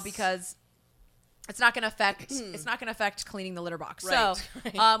it now because it's not going to affect cleaning the litter box. Right.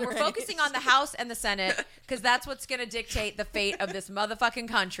 So we're focusing on the House and the Senate because that's what's going to dictate the fate of this motherfucking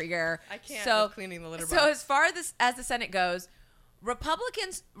country here. I can't with cleaning the litter box. So as far as the Senate goes,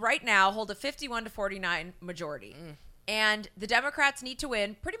 Republicans right now hold a 51-49 majority. And the Democrats need to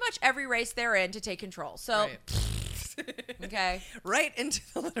win pretty much every race they're in to take control. So, okay. Right into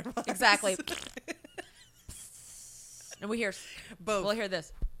the litter box. Exactly. And we hear both. We'll hear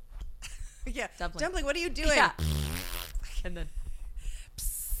this. Yeah. Dumpling, what are you doing? Yeah. And then.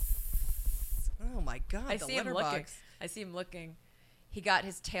 Oh my God. I see him looking. He got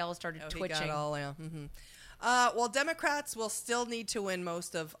his tail started twitching. He got all, yeah. Well, Democrats will still need to win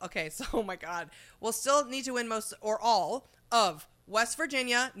most of. Okay, so oh my God, we'll still need to win most or all of West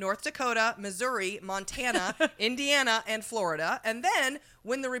Virginia, North Dakota, Missouri, Montana, Indiana, and Florida, and then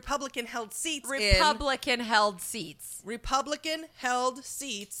when the Republican-held seats Republican-held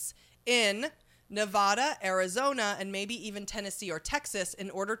seats in Nevada, Arizona, and maybe even Tennessee or Texas in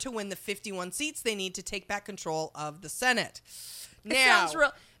order to win the 51 seats they need to take back control of the Senate. It sounds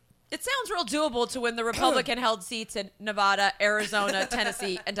real doable to win the Republican-held seats in Nevada, Arizona,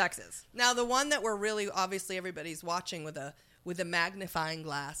 Tennessee, and Texas. Now, the one that we're really, obviously, everybody's watching with a magnifying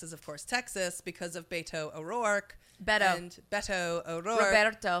glass is, of course, Texas because of Beto O'Rourke. Roberto O'Rourke.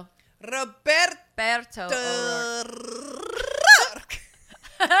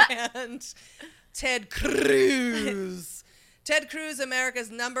 And Ted Cruz. Ted Cruz, America's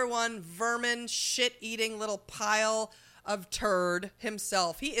 #1 vermin, shit-eating little pile of turd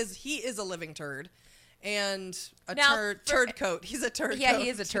himself. He is a living turd. And turd coat. He's a turd coat. Yeah, he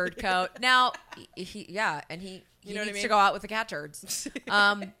is a turd coat. Now, he You know what I needs mean? to go out with the cat turds.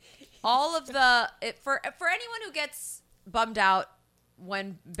 All of for anyone who gets bummed out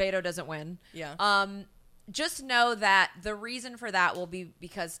when Beto doesn't win, just know that the reason for that will be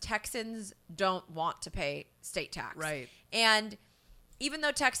because Texans don't want to pay state tax. Right. And even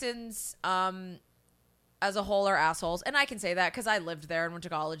though Texans as a whole are assholes, and I can say that because I lived there and went to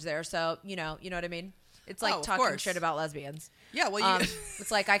college there, so you know what I mean? It's like talking shit about lesbians. Yeah, well,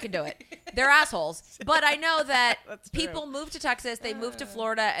 it's like I can do it. They're assholes. But I know that That's true. people move to Texas, they move to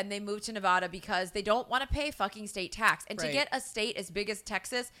Florida, and they move to Nevada because they don't want to pay fucking state tax. And to Right. get a state as big as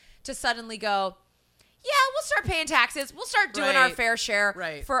Texas to suddenly go, yeah, we'll start paying taxes. We'll start doing our Right. fair share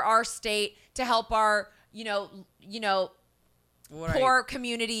Right. for our state to help our, Right. poor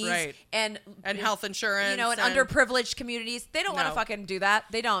communities Right. and health insurance. and underprivileged communities. They don't want to No. fucking do that.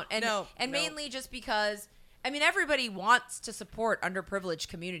 They don't. And No. mainly just because, I mean, everybody wants to support underprivileged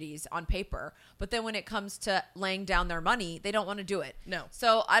communities on paper, but then when it comes to laying down their money, they don't want to do it. No.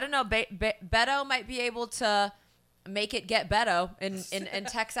 So I don't know. Beto might be able to make it get Beto in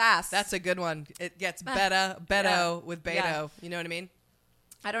Texas. That's a good one. It gets Beto with Beto. Yeah. You know what I mean?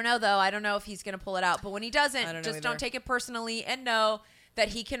 I don't know, though. I don't know if he's going to pull it out. But when he doesn't, I don't know just either. don't take it personally and know that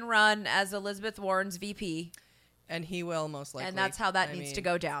he can run as Elizabeth Warren's VP. And he will most likely. And that's how that needs to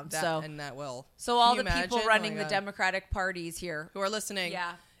go down. That will. So all Can the you people imagine? running Oh my the God. Democratic parties here. Who are listening.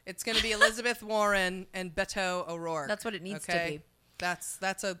 Yeah. It's going to be Elizabeth Warren and Beto O'Rourke. That's what it needs to okay? be. That's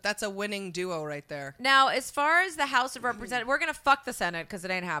a winning duo right there. Now, as far as the House of Representatives, we're going to fuck the Senate because it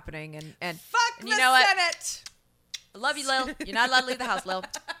ain't happening. And Fuck and the you know what? Senate. I love you, Lil. You're not allowed to leave the house, Lil.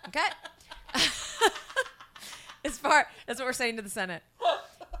 Okay? That's what we're saying to the Senate.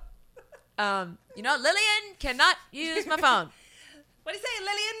 Lillian cannot use my phone. What do you say,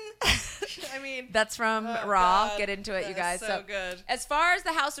 Lillian? I mean, That's from oh, Raw. God. Get into it, you guys. That's so good. As far as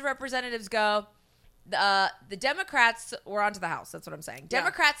the House of Representatives go, the Democrats, we're on to the House. That's what I'm saying. Yeah.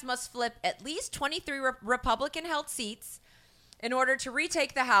 Democrats must flip at least 23 Republican-held seats in order to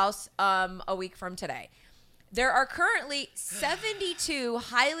retake the House a week from today. There are currently 72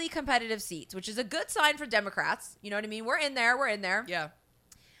 highly competitive seats, which is a good sign for Democrats. You know what I mean? We're in there. Yeah.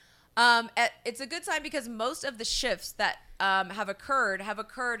 It's a good sign because most of the shifts that have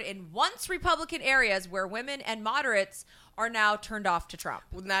occurred in once Republican areas where women and moderates are now turned off to Trump.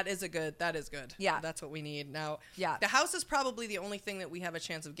 Well, that is good. Yeah. That's what we need. Now, Yeah. the House is probably the only thing that we have a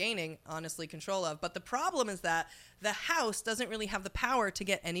chance of gaining, honestly, control of. But the problem is that the House doesn't really have the power to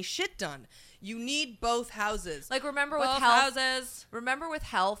get any shit done. You need both houses. Like remember with Both health, houses. remember with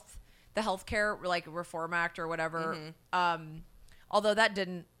health, the Healthcare like Reform Act or whatever. Mm-hmm. Although that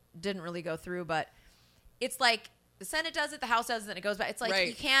didn't really go through, but it's like the Senate does it, the House does it, and it goes back. It's like Right.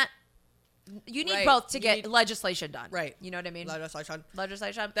 you can't. You need Right. both to You get need- legislation done. Right. You know what I mean? Legislation.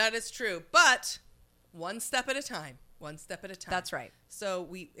 Legislation. That is true. But one step at a time. That's right. So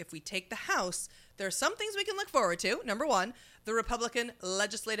if we take the House, there are some things we can look forward to. Number one, the Republican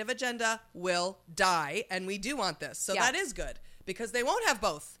legislative agenda will die, and we do want this. So Yeah. that is good because they won't have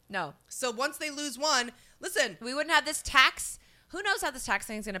both. No. So once they lose one, listen, We wouldn't have this tax. Who knows how this tax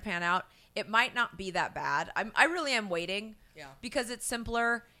thing is going to pan out? It might not be that bad. I really am waiting. Yeah. Because it's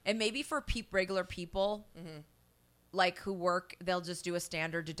simpler, and maybe for regular people, like who work, they'll just do a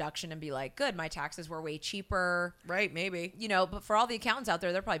standard deduction and be like, "Good, my taxes were way cheaper." right, maybe. But for all the accountants out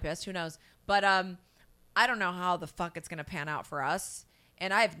there, they're probably pissed. Who knows? But I don't know how the fuck it's going to pan out for us.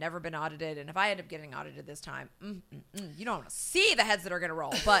 And I've never been audited, and if I end up getting audited this time, you don't want to see the heads that are going to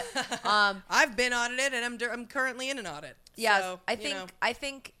roll. But I've been audited, and I'm currently in an audit. yeah, So, I you know.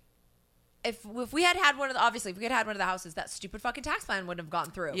 think if we had one of the houses, that stupid fucking tax plan wouldn't have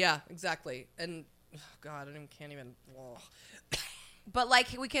gone through. Yeah, exactly. And God, can't even. But like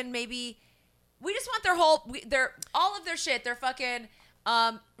we can maybe, we just want all of their shit. They're fucking.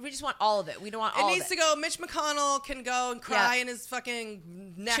 We just want all of it. We don't want all of it. It needs to go. Mitch McConnell can go and cry in his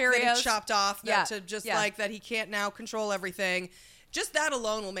fucking neck Cheerios. that he chopped off. Yeah. Like that he can't now control everything. Just that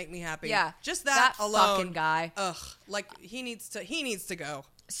alone will make me happy. Yeah. Just that alone. Fucking guy. Ugh. Like he needs to go.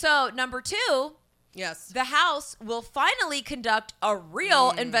 So number 2. Yes. The House will finally conduct a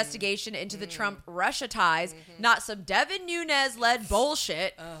real investigation into the Trump-Russia ties, not some Devin Nunes-led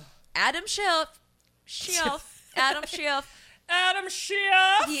bullshit. Adam Schiff. Adam Schiff.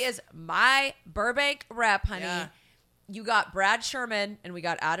 He is my Burbank rep, honey. Yeah. You got Brad Sherman, and we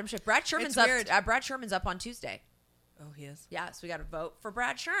got Adam Schiff. Brad Sherman's up. weird. Brad Sherman's up on Tuesday. Oh, he is. Yeah, so we got to vote for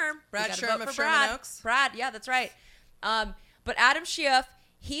Brad Sherm. Brad We gotta Sherm vote of for Sherman Oaks. Brad, yeah, that's right. But Adam Schiff,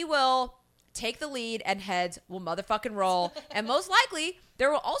 he will take the lead and heads will motherfucking roll. And most likely, there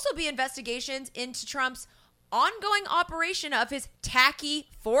will also be investigations into Trump's ongoing operation of his tacky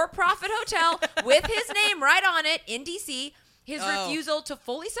for-profit hotel with his name right on it in D.C., his refusal to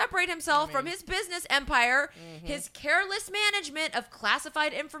fully separate himself from his business empire, his careless management of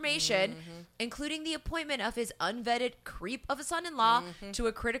classified information, including the appointment of his unvetted creep of a son-in-law to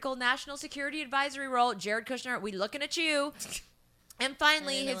a critical national security advisory role. Jared Kushner, we looking at you. And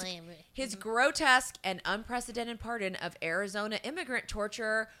finally, his grotesque and unprecedented pardon of Arizona immigrant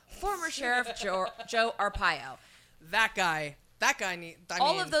torturer, former Sheriff Joe Arpaio. That guy need.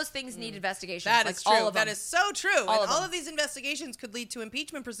 All of those things need investigation. That like is true. All of them. That is so true. All And of all them. of these investigations could lead to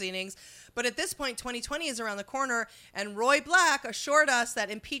impeachment proceedings. But at this point, 2020 is around the corner, and Roy Black assured us that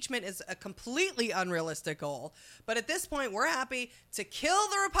impeachment is a completely unrealistic goal. But at this point, we're happy to kill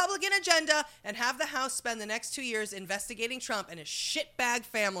the Republican agenda and have the House spend the next 2 years investigating Trump and his shitbag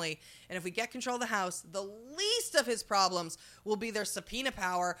family. And if we get control of the House, the least of his problems will be their subpoena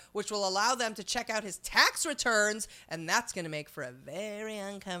power, which will allow them to check out his tax returns. And that's going to make for a very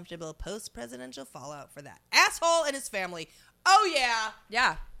uncomfortable post-presidential fallout for that asshole and his family. Oh, yeah.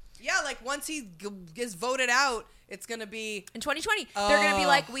 Yeah. Yeah, like once he gets voted out, it's going to be... In 2020, they're going to be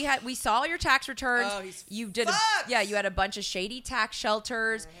like, we saw your tax returns. Oh, he's you did fucked. you had a bunch of shady tax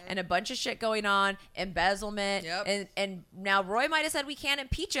shelters and a bunch of shit going on, embezzlement. Yep. And now Roy might have said we can't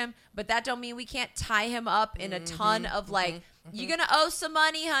impeach him, but that don't mean we can't tie him up in a ton of like, you're going to owe some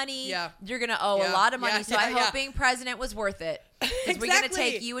money, honey. Yeah. You're going to owe a Yeah. lot of money. Yeah, so yeah, I hope yeah. being president was worth it. Because we're going to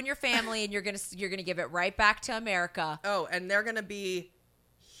take you and your family and you're going to give it right back to America. Oh, and they're going to be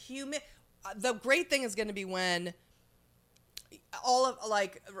human... The great thing is going to be when all of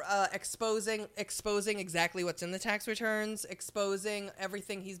like exposing exactly what's in the tax returns, exposing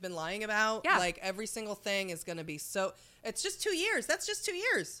everything he's been lying about. Yeah. Like every single thing is going to be so. It's just 2 years. That's just 2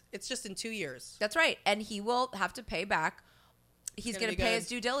 years. It's just in 2 years. That's right. And he will have to pay back. He's going to pay his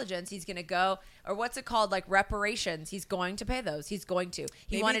due diligence. He's going to go, or what's it called? Like reparations. He's going to pay those. He's going to.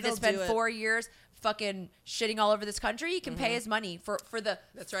 He Maybe wanted to they'll spend do it. 4 years fucking shitting all over this country. He can pay his money for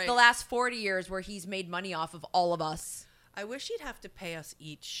That's right. the last 40 years where he's made money off of all of us. I wish he'd have to pay us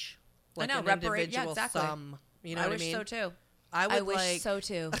each. Like I know, an individual exactly. sum. You know I what wish I mean? so too. I wish so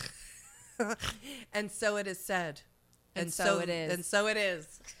too. And so it is said. And so it is. And so it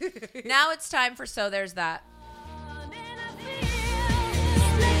is. Now it's time for So There's That.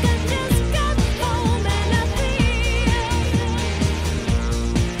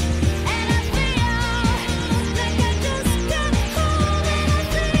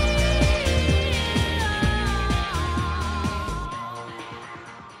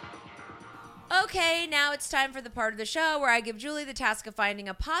 Okay, now it's time for the part of the show where I give Julie the task of finding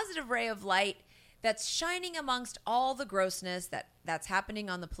a positive ray of light that's shining amongst all the grossness that's happening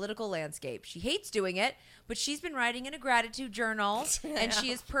on the political landscape. She hates doing it, but she's been writing in a gratitude journal, and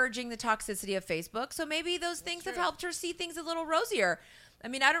she is purging the toxicity of Facebook. So maybe those things have helped her see things a little rosier. I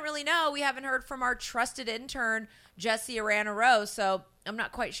mean, I don't really know. We haven't heard from our trusted intern, Jessie Arana Rose, so I'm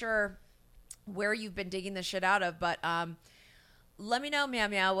not quite sure where you've been digging this shit out of, but let me know, Meow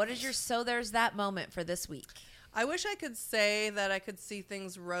Meow, what is your So There's That moment for this week? I wish I could say that I could see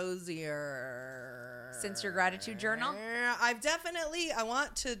things rosier. Since your gratitude journal? I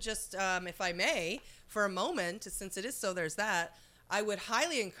want to just, if I may, for a moment, since it is So There's That, I would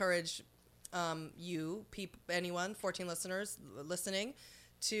highly encourage you, anyone, 14 listeners listening,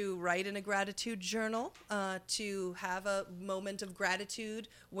 to write in a gratitude journal, to have a moment of gratitude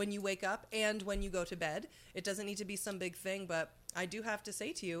when you wake up and when you go to bed. It doesn't need to be some big thing, but I do have to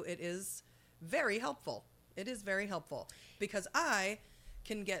say to you, it is very helpful. It is very helpful because I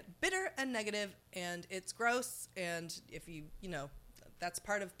can get bitter and negative and it's gross. And if that's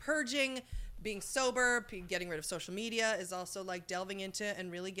part of purging being sober, getting rid of social media is also like delving into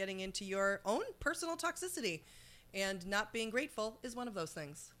and really getting into your own personal toxicity. And not being grateful is one of those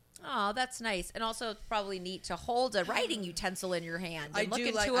things. Oh, that's nice. And also it's probably neat to hold a writing utensil in your hand and look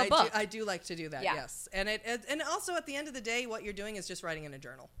into like, a book. I do like to do that, Yeah. yes. And and also at the end of the day, what you're doing is just writing in a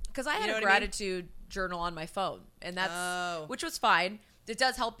journal. Because I had know a what I mean? gratitude journal on my phone, and that's Oh. which was fine. It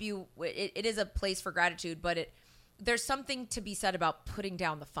does help you. It is a place for gratitude, but there's something to be said about putting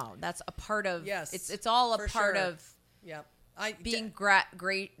down the phone. That's a part of Yes, It's all a for part sure. of Yep. being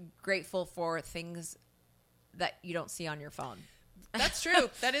grateful for things that you don't see on your phone. That's true.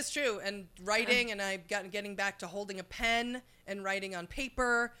 That is true. And writing, and I've gotten getting back to holding a pen and writing on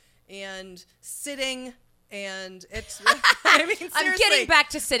paper and sitting. And it's, I mean, seriously. I'm getting back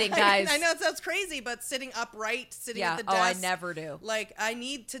to sitting, guys. I know it sounds crazy, but sitting upright, sitting at the Oh, desk. I never do. Like, I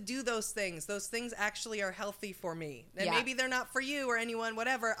need to do those things. Those things actually are healthy for me. And Yeah. maybe they're not for you or anyone,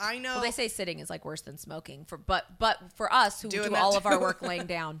 whatever. I know. Well, they say sitting is like worse than smoking. But for us who Doing do that all of our too. work laying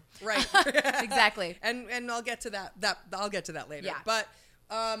down, Right. exactly. And I'll get to that. I'll get to that later. Yeah. But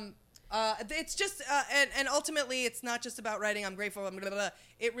it's just and ultimately it's not just about writing. I'm grateful. Blah, blah, blah.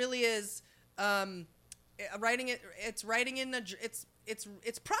 It really is writing it. It's writing in the.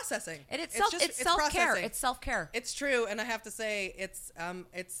 It's processing. And it's just self-care. processing. It's self-care. It's true, and I have to say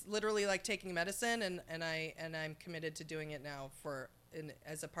it's literally like taking medicine, and I'm committed to doing it now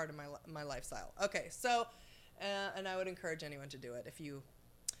as a part of my lifestyle. Okay, so and I would encourage anyone to do it if you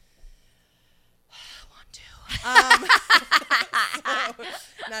want to. So,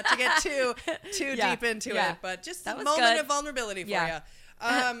 not to get too Yeah, deep into yeah. it, but just That a was moment good. of vulnerability for Yeah.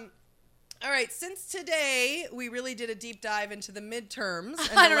 you. All right, since today we really did a deep dive into the midterms.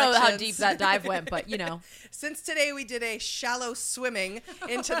 And I don't know how elections. deep that dive went, but you know, Since today we did a shallow swimming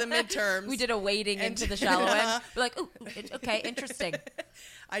into the midterms. we did a wading And- into the shallow end. We're like, ooh, okay, interesting.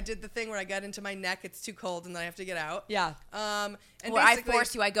 I did the thing where I got into my neck. It's too cold, and then I have to get out. Yeah. And Where I basically-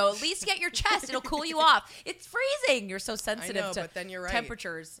 force you, I go, at least get your chest. It'll cool you off. It's freezing. You're so sensitive to but then you're right.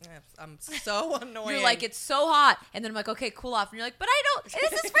 temperatures. I'm so annoying. You're like, it's so hot. And then I'm like, okay, cool off. And you're like, but I don't,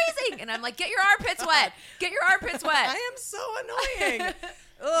 this is freezing. And I'm like, get your armpits wet. Get your armpits wet. I am so annoying.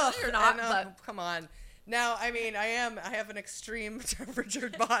 Ugh, you're not, I know. but- Come on. Now, I mean, I have an extreme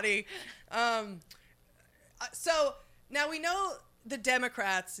temperatured body. So now we know the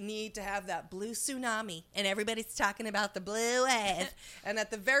Democrats need to have that blue tsunami, and everybody's talking about the blue wave. And at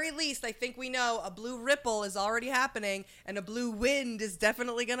the very least, I think we know a blue ripple is already happening, and a blue wind is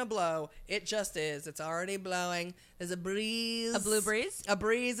definitely going to blow. It just is. It's already blowing. There's a breeze. A blue breeze? A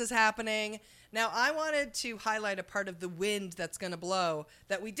breeze is happening. Now, I wanted to highlight a part of the wind that's going to blow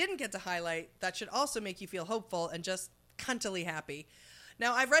that we didn't get to highlight that should also make you feel hopeful and just cuntily happy.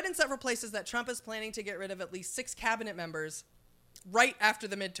 Now, I've read in several places that Trump is planning to get rid of at least 6 cabinet members right after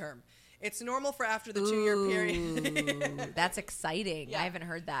the midterm. It's normal for after the 2-year period. Ooh, that's exciting. Yeah. I haven't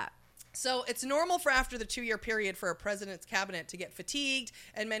heard that. So it's normal for after the 2-year period for a president's cabinet to get fatigued,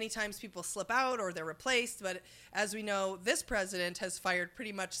 and many times people slip out or they're replaced. But as we know, this president has fired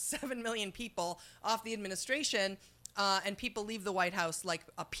pretty much 7 million people off the administration, and people leave the White House like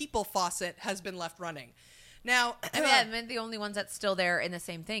a people faucet has been left running. Now, I mean, the only ones that's still there in the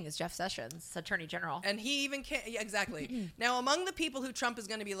same thing is Jeff Sessions, Attorney General. and he even can't. Yeah, exactly. Now, among the people who Trump is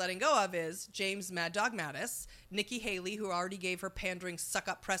going to be letting go of is James Mad Dog Mattis, Nikki Haley, who already gave her pandering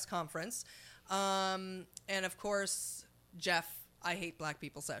suck-up press conference, and, of course, Jeff I Hate Black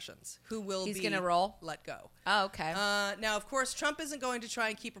People Sessions, who will He's be gonna roll? let go. Oh, okay. Now, of course, Trump isn't going to try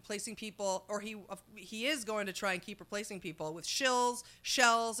and keep replacing people, or he is going to try and keep replacing people with shills,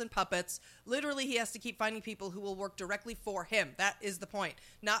 shells, and puppets. Literally, he has to keep finding people who will work directly for him. That is the point.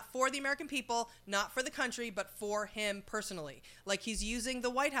 Not for the American people, not for the country, but for him personally. Like he's using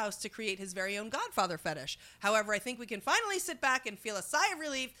the White House to create his very own Godfather fetish. However, I think we can finally sit back and feel a sigh of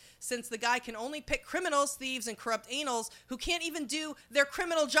relief since the guy can only pick criminals, thieves, and corrupt anals who can't even do their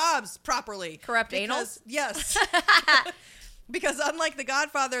criminal jobs properly. Corrupt Because- anals? Yes. Because unlike The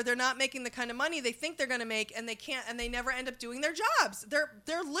Godfather, they're not making the kind of money they think they're going to make, and they can't, and they never end up doing their jobs. They're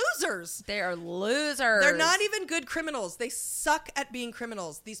losers. They are losers. They're not even good criminals. They suck at being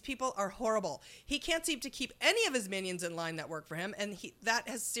criminals. These people are horrible. He can't seem to keep any of his minions in line that work for him, and that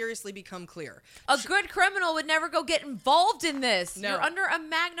has seriously become clear. A good criminal would never go get involved in this. No. You're under a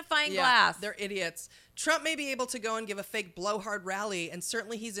magnifying Yeah, glass. they're idiots. Trump may be able to go and give a fake blowhard rally, and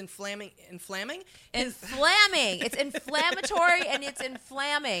certainly he's inflamming. Inflamming. It's inflammatory and it's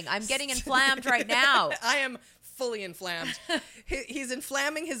inflamming. I'm getting inflammed right now. I am fully inflamed. He's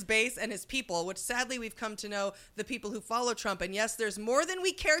inflaming his base and his people, which sadly we've come to know the people who follow Trump. And yes, there's more than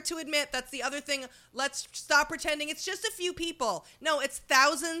we care to admit. That's the other thing. Let's stop pretending it's just a few people. No, it's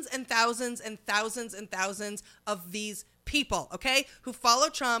thousands and thousands and thousands and thousands of these people, okay, who follow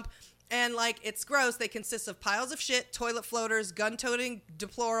Trump. And, like, it's gross. They consist of piles of shit, toilet floaters, gun-toting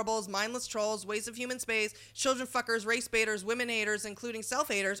deplorables, mindless trolls, waste of human space, children fuckers, race baiters, women haters, including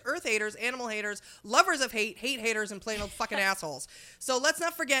self-haters, earth haters, animal haters, lovers of hate haters, and plain old fucking assholes. So let's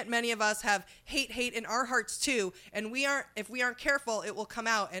not forget many of us have hate in our hearts, too. And if we aren't careful, it will come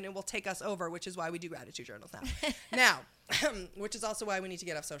out and it will take us over, which is why we do gratitude journals now. Which is also why we need to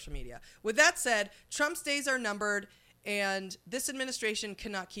get off social media. With that said, Trump's days are numbered. And this administration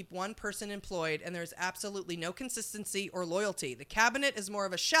cannot keep one person employed, and there's absolutely no consistency or loyalty. The cabinet is more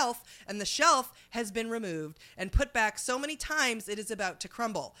of a shelf, and the shelf has been removed and put back so many times it is about to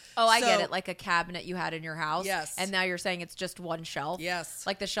crumble. Oh, I get it. Like a cabinet you had in your house. Yes. And now you're saying it's just one shelf. Yes.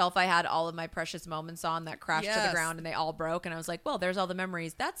 Like the shelf I had all of my precious moments on that crashed to the ground and they all broke. And I was like, well, there's all the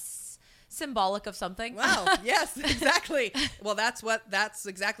memories. That's symbolic of something. Wow. Yes, exactly. Well, that's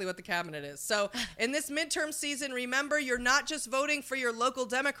exactly what the cabinet is. So in this midterm season, remember, you're not just voting for your local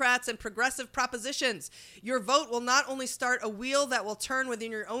Democrats and progressive propositions. Your vote will not only start a wheel that will turn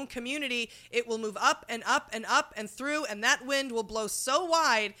within your own community, it will move up and up and up and through, and that wind will blow so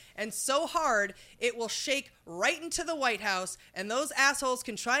wide and so hard, it will shake right into the White House, and those assholes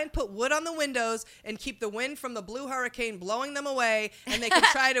can try and put wood on the windows and keep the wind from the blue hurricane blowing them away, and they can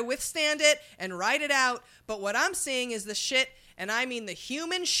try to withstand it and ride it out. But what I'm seeing is the shit, and I mean the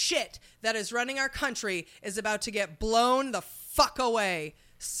human shit that is running our country is about to get blown the fuck away.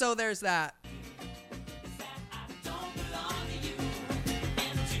 So there's that.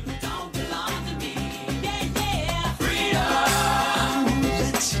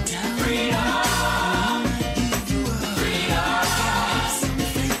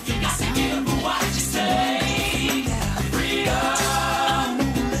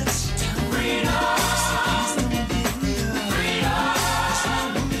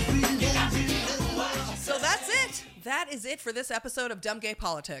 That is it for this episode of Dumb Gay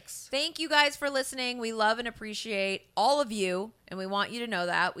Politics. Thank you guys for listening. We love and appreciate all of you, and we want you to know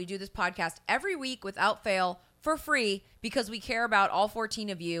that. We do this podcast every week without fail for free because we care about all 14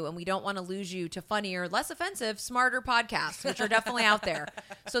 of you, and we don't want to lose you to funnier, less offensive, smarter podcasts, which are definitely out there.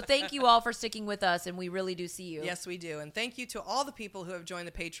 So thank you all for sticking with us, and we really do see you. Yes, we do. And thank you to all the people who have joined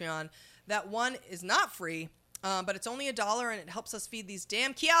the Patreon. That one is not free, but it's only $1, and it helps us feed these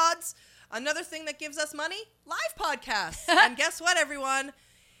damn kids. Another thing that gives us money, live podcasts. And guess what, everyone?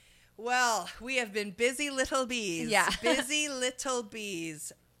 Well, we have been busy little bees. Yeah. Busy little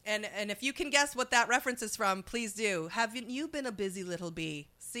bees. And if you can guess what that reference is from, please do. Haven't you been a busy little bee?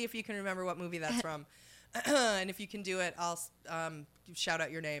 See if you can remember what movie that's from. And if you can do it, I'll shout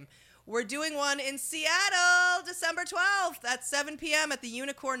out your name. We're doing one in Seattle, December 12th at 7 p.m. at the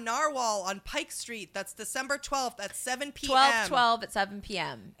Unicorn Narwhal on Pike Street. That's December 12th at 7 p.m. 12 at 7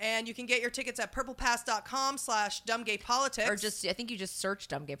 p.m. And you can get your tickets at purplepass.com/dumbgaypolitics. Or I think you just search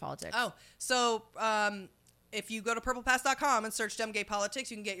Dumb Gay Politics. Oh, so if you go to purplepass.com and search Dumb Gay Politics,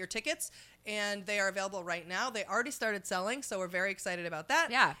 you can get your tickets, and they are available right now. They already started selling, so we're very excited about that.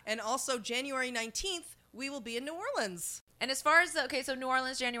 Yeah. And also January 19th, we will be in New Orleans. And as far as so New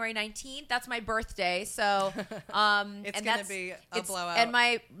Orleans, January 19th, that's my birthday. So it's going to be a blowout. And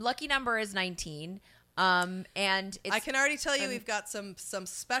my lucky number is 19. And I can already tell you we've got some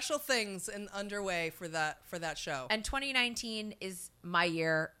special things underway for that show. And 2019 is my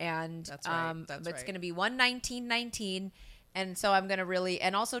year, and that's right. It's going to be 1/19/19, and so I'm going to really,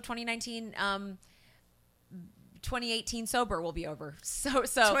 and also 2019. 2018 sober will be over. So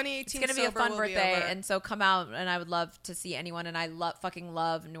 2018 it's going to be a fun birthday, and so come out, and I would love to see anyone, and I fucking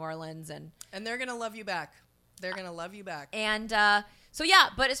love New Orleans, and they're going to love you back. They're going to love you back. And so yeah,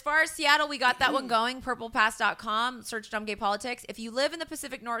 but as far as Seattle, we got that one going. Purplepass.com, search Dumb Gay Politics. If you live in the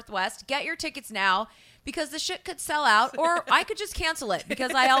Pacific Northwest, get your tickets now because the shit could sell out, or I could just cancel it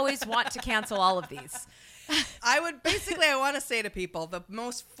because I always want to cancel all of these. I want to say to people, the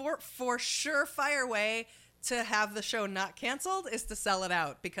most for surefire way to have the show not canceled is to sell it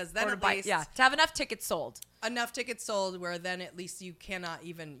out, because then to have enough tickets sold where then at least you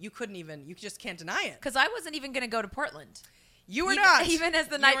just can't deny it. Because I wasn't even going to go to Portland. You were not. Even as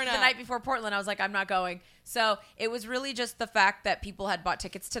the night before Portland, I was like, I'm not going. So it was really just the fact that people had bought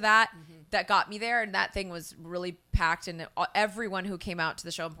tickets to that that got me there, and that thing was really packed, and everyone who came out to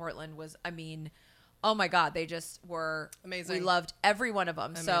the show in Portland was, I mean, oh my God, they just were amazing. We loved every one of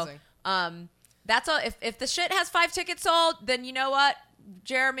them. Amazing. So that's all. If the shit has 5 tickets sold, then you know what,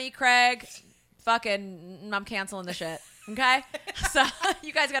 Jeremy, Craig, fucking, I'm canceling the shit. Okay? So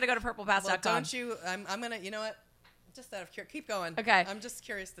you guys got to go to purplepass.com. Well, don't you? I'm gonna. You know what? Just out of curiosity, keep going. Okay. I'm just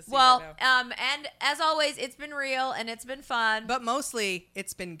curious to see. Well, right now. and as always, it's been real and it's been fun. But mostly,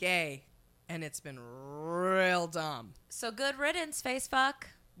 it's been gay, and it's been real dumb. So good riddance, face fuck.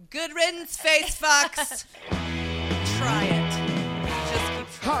 Good riddance, face fucks. Try it. Just keep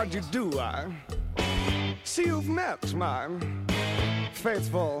trying. How'd you do, I? See, you've met my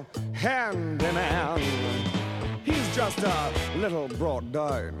faithful handyman. He's just a little brought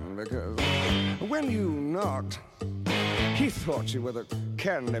down because when you knocked, he thought you were the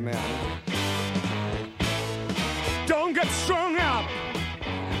candy man. Don't get strung up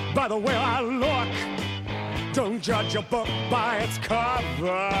by the way I look. Don't judge a book by its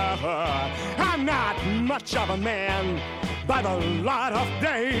cover. I'm not much of a man by the light of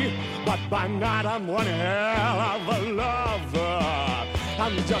day, but by night I'm one hell of a lover.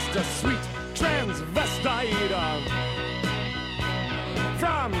 I'm just a sweet transvestite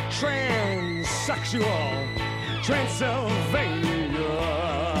from transsexual Transylvania.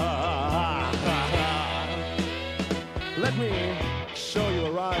 Let me show you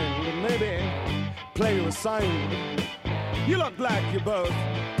around and maybe play you a sign. You look like you're both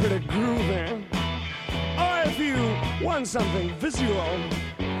pretty groovy. Or if you want something visual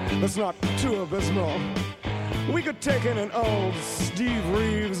that's not too abysmal, we could take in an old Steve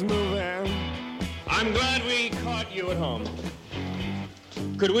Reeves movie. I'm glad we caught you at home.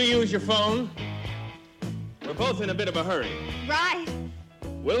 Could we use your phone? We're both in a bit of a hurry. Right.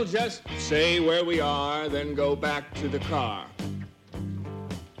 We'll just say where we are, then go back to the car.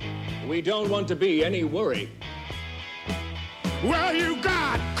 We don't want to be any worry. Well, you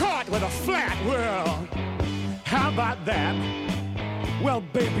got caught with a flat world. How about that? Well,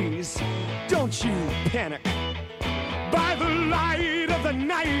 babies, don't you panic. By the light of the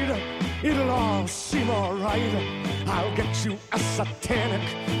night, it'll all seem all right. I'll get you a satanic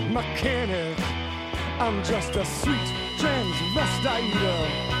mechanic. I'm just a sweet transvestite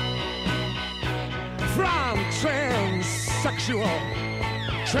from transsexual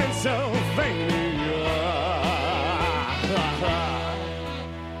Transylvania.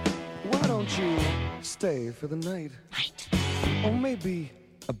 Why don't you stay for the night? Right. Or maybe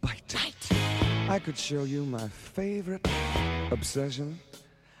a bite. Right. I could show you my favorite obsession.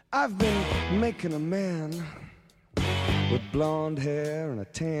 I've been making a man with blonde hair and a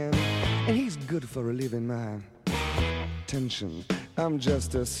tan, and he's good for relieving my tension. I'm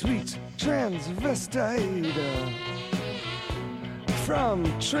just a sweet transvestite from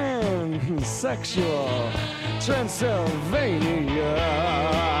transsexual Transylvania.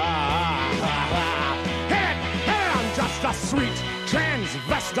 Hey, I'm just a sweet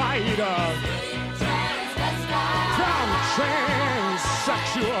transvestite from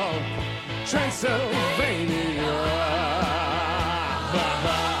transsexual Transylvania.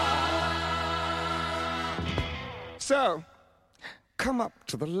 So, come up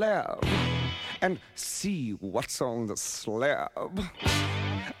to the lab and see what's on the slab.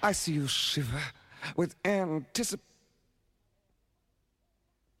 I see you shiver with anticipation.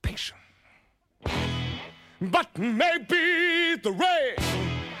 But maybe the rain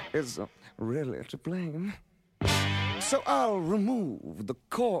is really to blame. So I'll remove the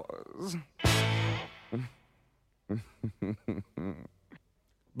cause.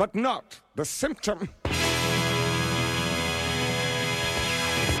 But not the symptom.